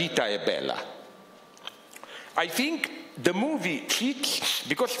 Benigni, La Vita è Bella. I think the movie cheats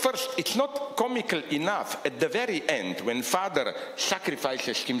because first, it's not comical enough. At the very end, when father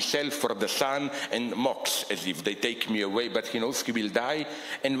sacrifices himself for the son and mocks as if they take me away, but he knows he will die,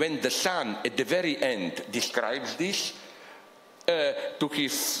 and when the son at the very end describes this, to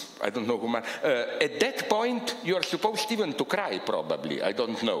his, I don't know who, at that point you are supposed even to cry probably, I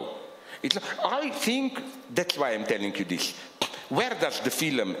don't know. I think, that's why I'm telling you this. Where does the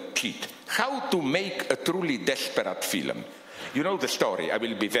film cheat? How to make a truly desperate film? You know the story, I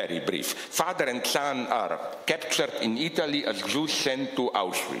will be very brief. Father and son are captured in Italy as Jews sent to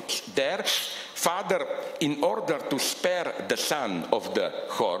Auschwitz. There, father, in order to spare the son of the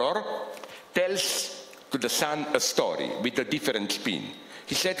horror, tells to the son a story with a different spin.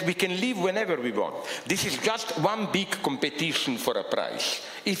 He said, we can leave whenever we want. This is just one big competition for a prize.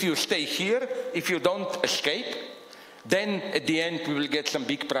 If you stay here, if you don't escape, then at the end we will get some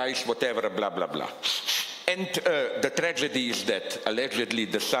big prize, whatever, blah, blah, blah. And the tragedy is that allegedly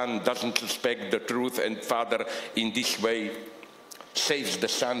the son doesn't suspect the truth and father in this way saves the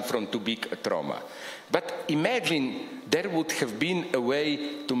son from too big a trauma. But imagine there would have been a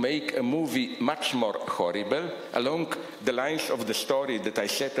way to make a movie much more horrible, along the lines of the story that I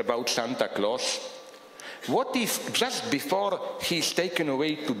said about Santa Claus. What if just before he is taken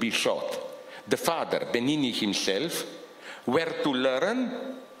away to be shot, the father, Benigni himself, were to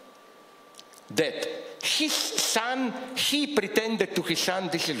learn that his son, he pretended to his son,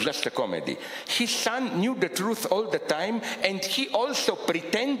 this is just a comedy. His son knew the truth all the time, and he also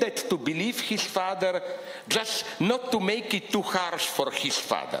pretended to believe his father, just not to make it too harsh for his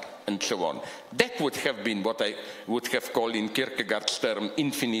father, and so on. That would have been what I would have called in Kierkegaard's term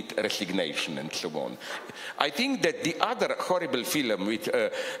infinite resignation, and so on. I think that the other horrible film with,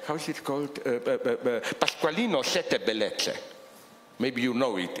 how is it called? Pasqualino Sette Bellezze. Maybe you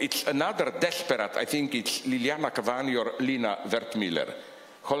know it. It's another desperate, I think it's Liliana Cavani or Lina Wertmüller,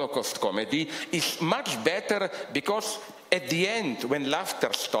 Holocaust comedy, is much better because at the end, when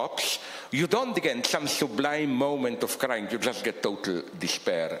laughter stops, you don't get some sublime moment of crying, you just get total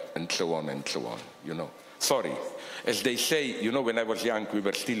despair, and so on and so on, you know. Sorry. As they say, you know, when I was young, we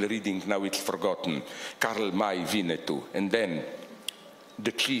were still reading, now it's forgotten, Karl May Winnetou, and then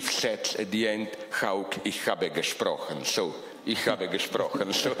the chief said at the end, Hauk, ich habe gesprochen. So, ich habe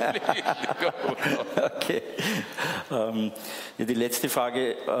gesprochen. So, okay. Die letzte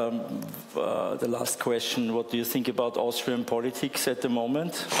Frage, the last question, what do you think about Austrian politics at the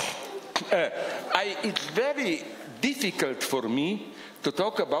moment? It's very difficult for me to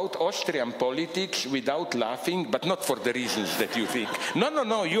talk about Austrian politics without laughing, but not for the reasons that you think.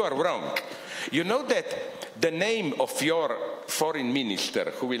 No, you are wrong. You know that the name of your foreign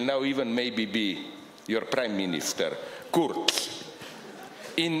minister, who will now even maybe be your prime minister, Kurz.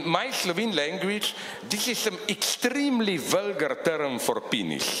 In my Slovene language, this is an extremely vulgar term for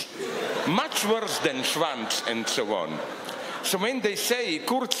penis. Much worse than Schwanz and so on. So when they say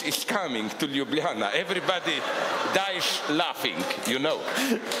Kurz is coming to Ljubljana, everybody dies laughing, you know.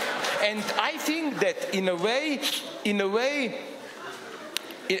 And I think that in a way,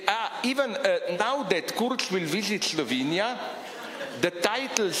 even now that Kurz will visit Slovenia, the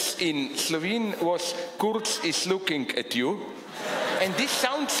titles in Slovene was Kurz is looking at you. And this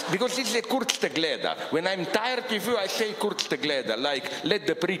sounds, because this is a Kurz te gleda. When I'm tired of you, I say Kurz te gleda, like let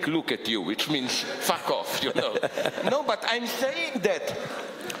the prick look at you, which means fuck off, you know. No, but I'm saying that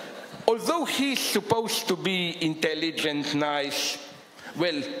although he's supposed to be intelligent, nice,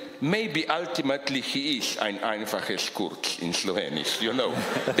 well, maybe ultimately he is ein einfaches Kurz in Slovenisch, you know.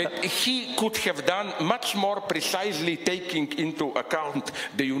 That he could have done much more precisely taking into account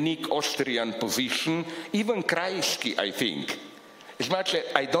the unique Austrian position, even Kreisky, I think. As much as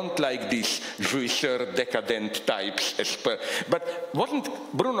I don't like these jouisseur decadent types, but wasn't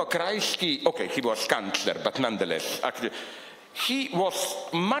Bruno Kreisky, okay, he was Kanzler, but nonetheless, actually, he was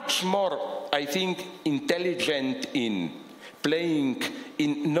much more, I think, intelligent in playing,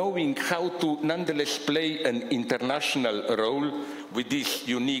 in knowing how to nonetheless play an international role with this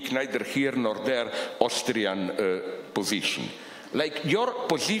unique, neither here nor there, Austrian position. Like your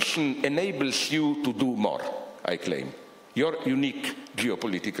position enables you to do more, I claim. Your unique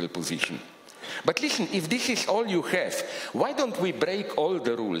geopolitical position. But listen, if this is all you have, why don't we break all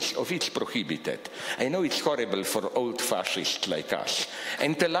the rules of it's prohibited? I know it's horrible for old fascists like us.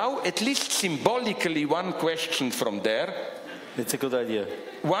 And allow at least symbolically one question from there. That's a good idea.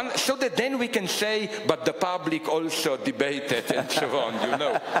 One, so that then we can say, but the public also debated and so on, you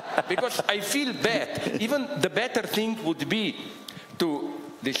know. Because I feel bad. Even the better thing would be to,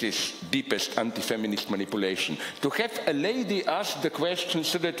 this is deepest anti-feminist manipulation, to have a lady ask the question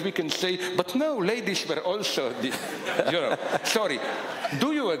so that we can say, but no, ladies were also, you know. Sorry,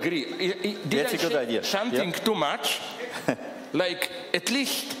 do you agree? That's a good idea. Something too much? Like, at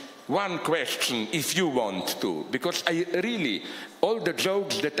least one question, if you want to, because I really, all the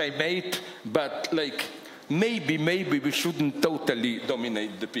jokes that I made, but like, maybe we shouldn't totally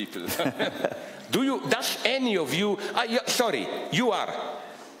dominate the people. Does any of you, sorry, you are.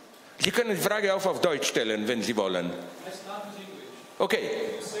 Sie können die Frage auch auf Deutsch stellen, wenn Sie wollen. I start with English.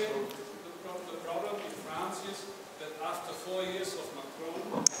 Okay. You say the problem in France is that after 4 years of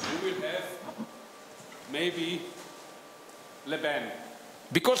Macron, we will have maybe Le Pen.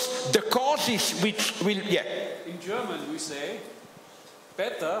 Because the causes which will, yeah. In German we say,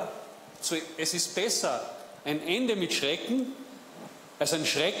 es ist besser ein Ende mit Schrecken als ein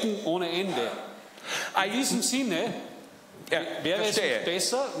Schrecken ohne Ende. In diesem Sinne wäre es nicht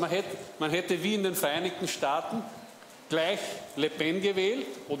besser, man hätte wie in den Vereinigten Staaten gleich Le Pen gewählt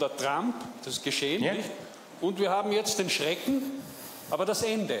oder Trump, das ist geschehen, nicht? Und wir haben jetzt den Schrecken, aber das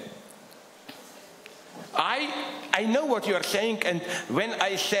Ende. I know what you are saying, and when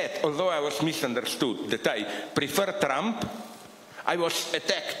I said, although I was misunderstood, that I prefer Trump, I was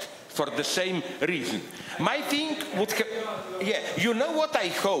attacked for the same reason. My thing would you know what I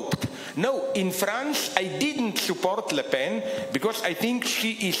hoped? No, in France I didn't support Le Pen because I think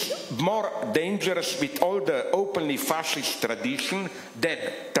she is more dangerous with all the openly fascist tradition than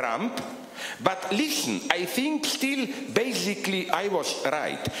Trump. But listen, I think still basically I was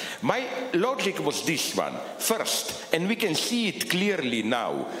right. My logic was this one. First, and we can see it clearly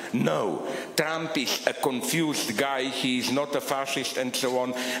now, no, Trump is a confused guy, he is not a fascist and so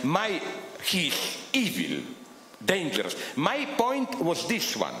on. He's evil, dangerous. My point was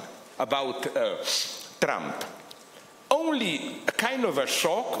this one about Trump. Only a kind of a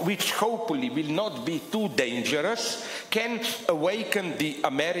shock, which hopefully will not be too dangerous, can awaken the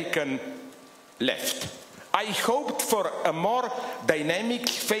American left. I hoped for a more dynamic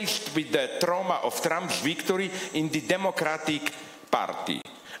faced with the trauma of Trump's victory in the Democratic Party.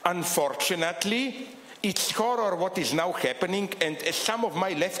 Unfortunately, it's horror what is now happening, and as some of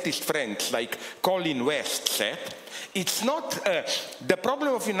my leftist friends like Colin West said, it's not the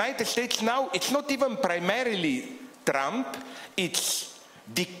problem of the United States now, it's not even primarily Trump, it's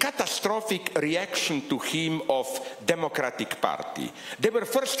the catastrophic reaction to him of Democratic Party. They were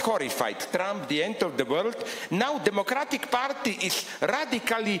first horrified, Trump, the end of the world. Now Democratic Party is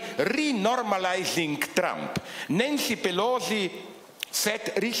radically renormalizing Trump. Nancy Pelosi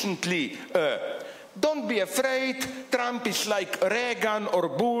said recently, don't be afraid, Trump is like Reagan or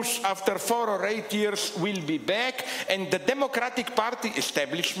Bush, after 4 or 8 years we'll be back, and the Democratic Party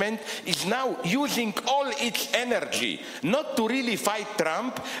establishment is now using all its energy, not to really fight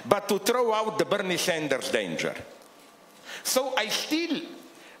Trump, but to throw out the Bernie Sanders danger. So I still,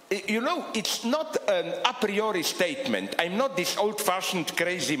 you know, it's not an a priori statement. I'm not this old-fashioned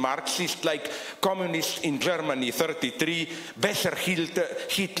crazy Marxist like communists in Germany, 33, besser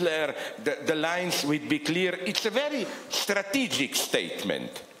Hitler, the lines would be clear. It's a very strategic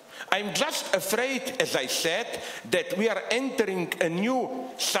statement. I'm just afraid, as I said, that we are entering a new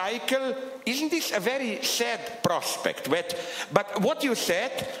cycle. Isn't this a very sad prospect? But what you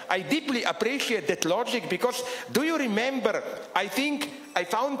said, I deeply appreciate that logic, because do you remember, I think I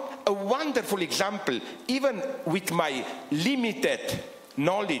found a wonderful example, even with my limited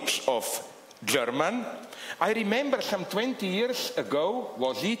knowledge of German. I remember some 20 years ago,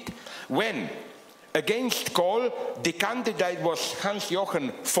 was it, when against Kohl, the candidate was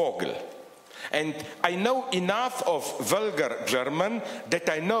Hans-Jochen Vogel. And I know enough of vulgar German that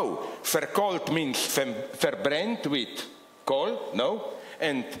I know verkohlt means verbrennt with coal, no?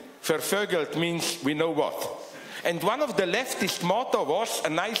 And vervögelt means we know what. And one of the leftist motto was a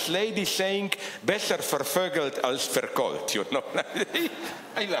nice lady saying, besser vervögelt als verkohlt, you know.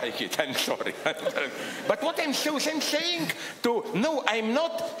 I like it, I'm sorry. But what I'm saying no, I'm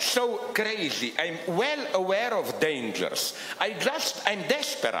not so crazy. I'm well aware of dangers. I'm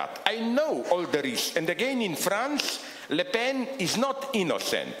desperate. I know all there is. And again, in France, Le Pen is not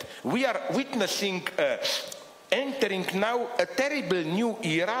innocent. We are witnessing entering now a terrible new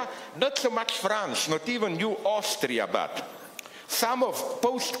era, not so much France, not even new Austria, but some of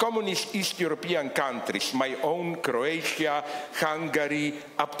post-communist East European countries, my own Croatia, Hungary,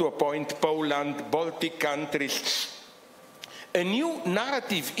 up to a point Poland, Baltic countries. A new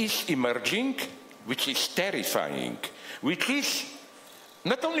narrative is emerging, which is terrifying, which is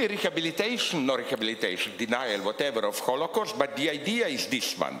not only rehabilitation, denial, whatever, of Holocaust, but the idea is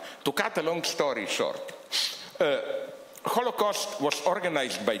this one. To cut a long story short, Holocaust was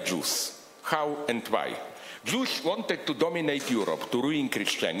organized by Jews. How and why? Jews wanted to dominate Europe, to ruin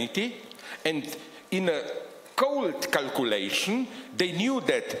Christianity, and in a cold calculation, they knew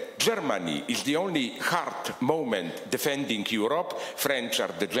that Germany is the only hard moment defending Europe. French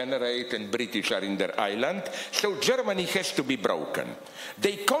are degenerate and British are in their island, so Germany has to be broken.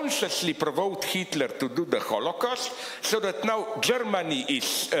 They consciously provoked Hitler to do the Holocaust, so that now Germany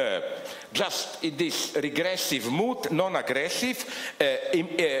is just in this regressive mood, non-aggressive,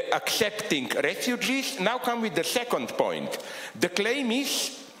 accepting refugees. Now come with the second point. The claim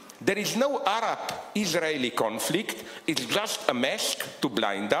is there is no Arab-Israeli conflict, it's just a mask to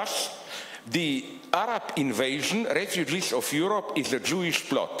blind us. The Arab invasion, refugees of Europe, is a Jewish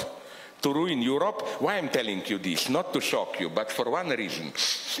plot to ruin Europe. Why I'm telling you this? Not to shock you, but for one reason.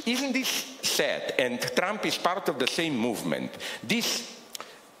 Isn't this sad? And Trump is part of the same movement. This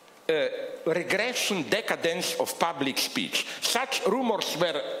regression, decadence of public speech. Such rumors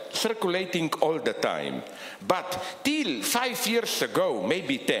were circulating all the time. But till 5 years ago,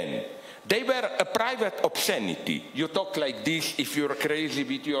 maybe 10, They were a private obscenity. You talk like this if you're crazy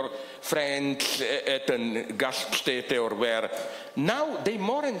with your friends at a Gaststätte or where. Now they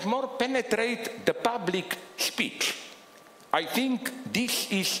more and more penetrate the public speech. I think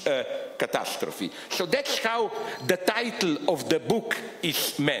this is a catastrophe. So that's how the title of the book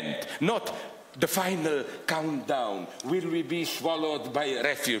is meant, not the final countdown. Will we be swallowed by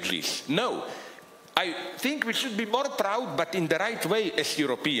refugees? No. I think we should be more proud, but in the right way as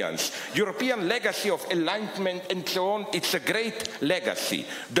Europeans. European legacy of enlightenment and so on, it's a great legacy.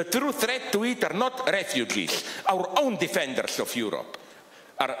 The true threat to it are not refugees, our own defenders of Europe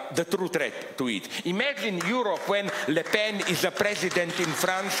are the true threat to it. Imagine Europe when Le Pen is a president in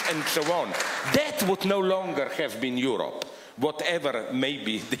France and so on. That would no longer have been Europe. Whatever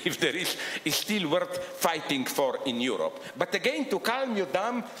maybe, if there is still worth fighting for in Europe. But again, to calm you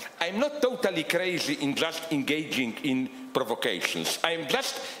down, I'm not totally crazy in just engaging in provocations. I'm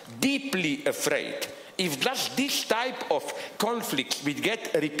just deeply afraid. If just this type of conflicts will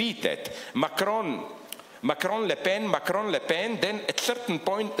get repeated, Macron, Le Pen, then at a certain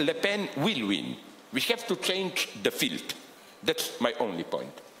point Le Pen will win. We have to change the field. That's my only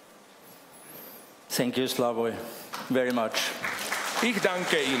point. Thank you, Slavoj, very much. Ich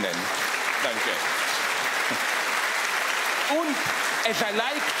danke Ihnen. Danke. And as I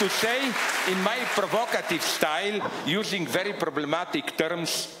like to say in my provocative style, using very problematic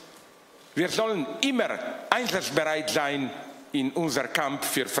terms, wir sollen immer einsatzbereit sein in unser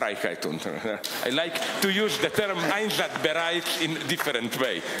Kampf für Freiheit. I like to use the term einsatzbereit in a different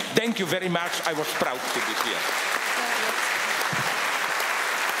way. Thank you very much. I was proud to be here.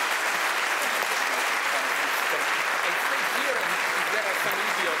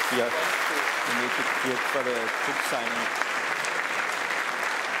 Yeah, we need to get for the book signing.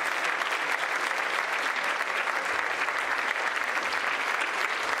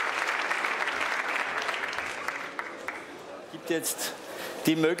 Gibt jetzt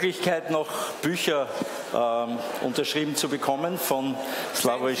die Möglichkeit, noch Bücher unterschrieben zu bekommen von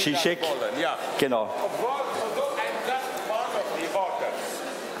Slavoj Žižek? Ja. Genau.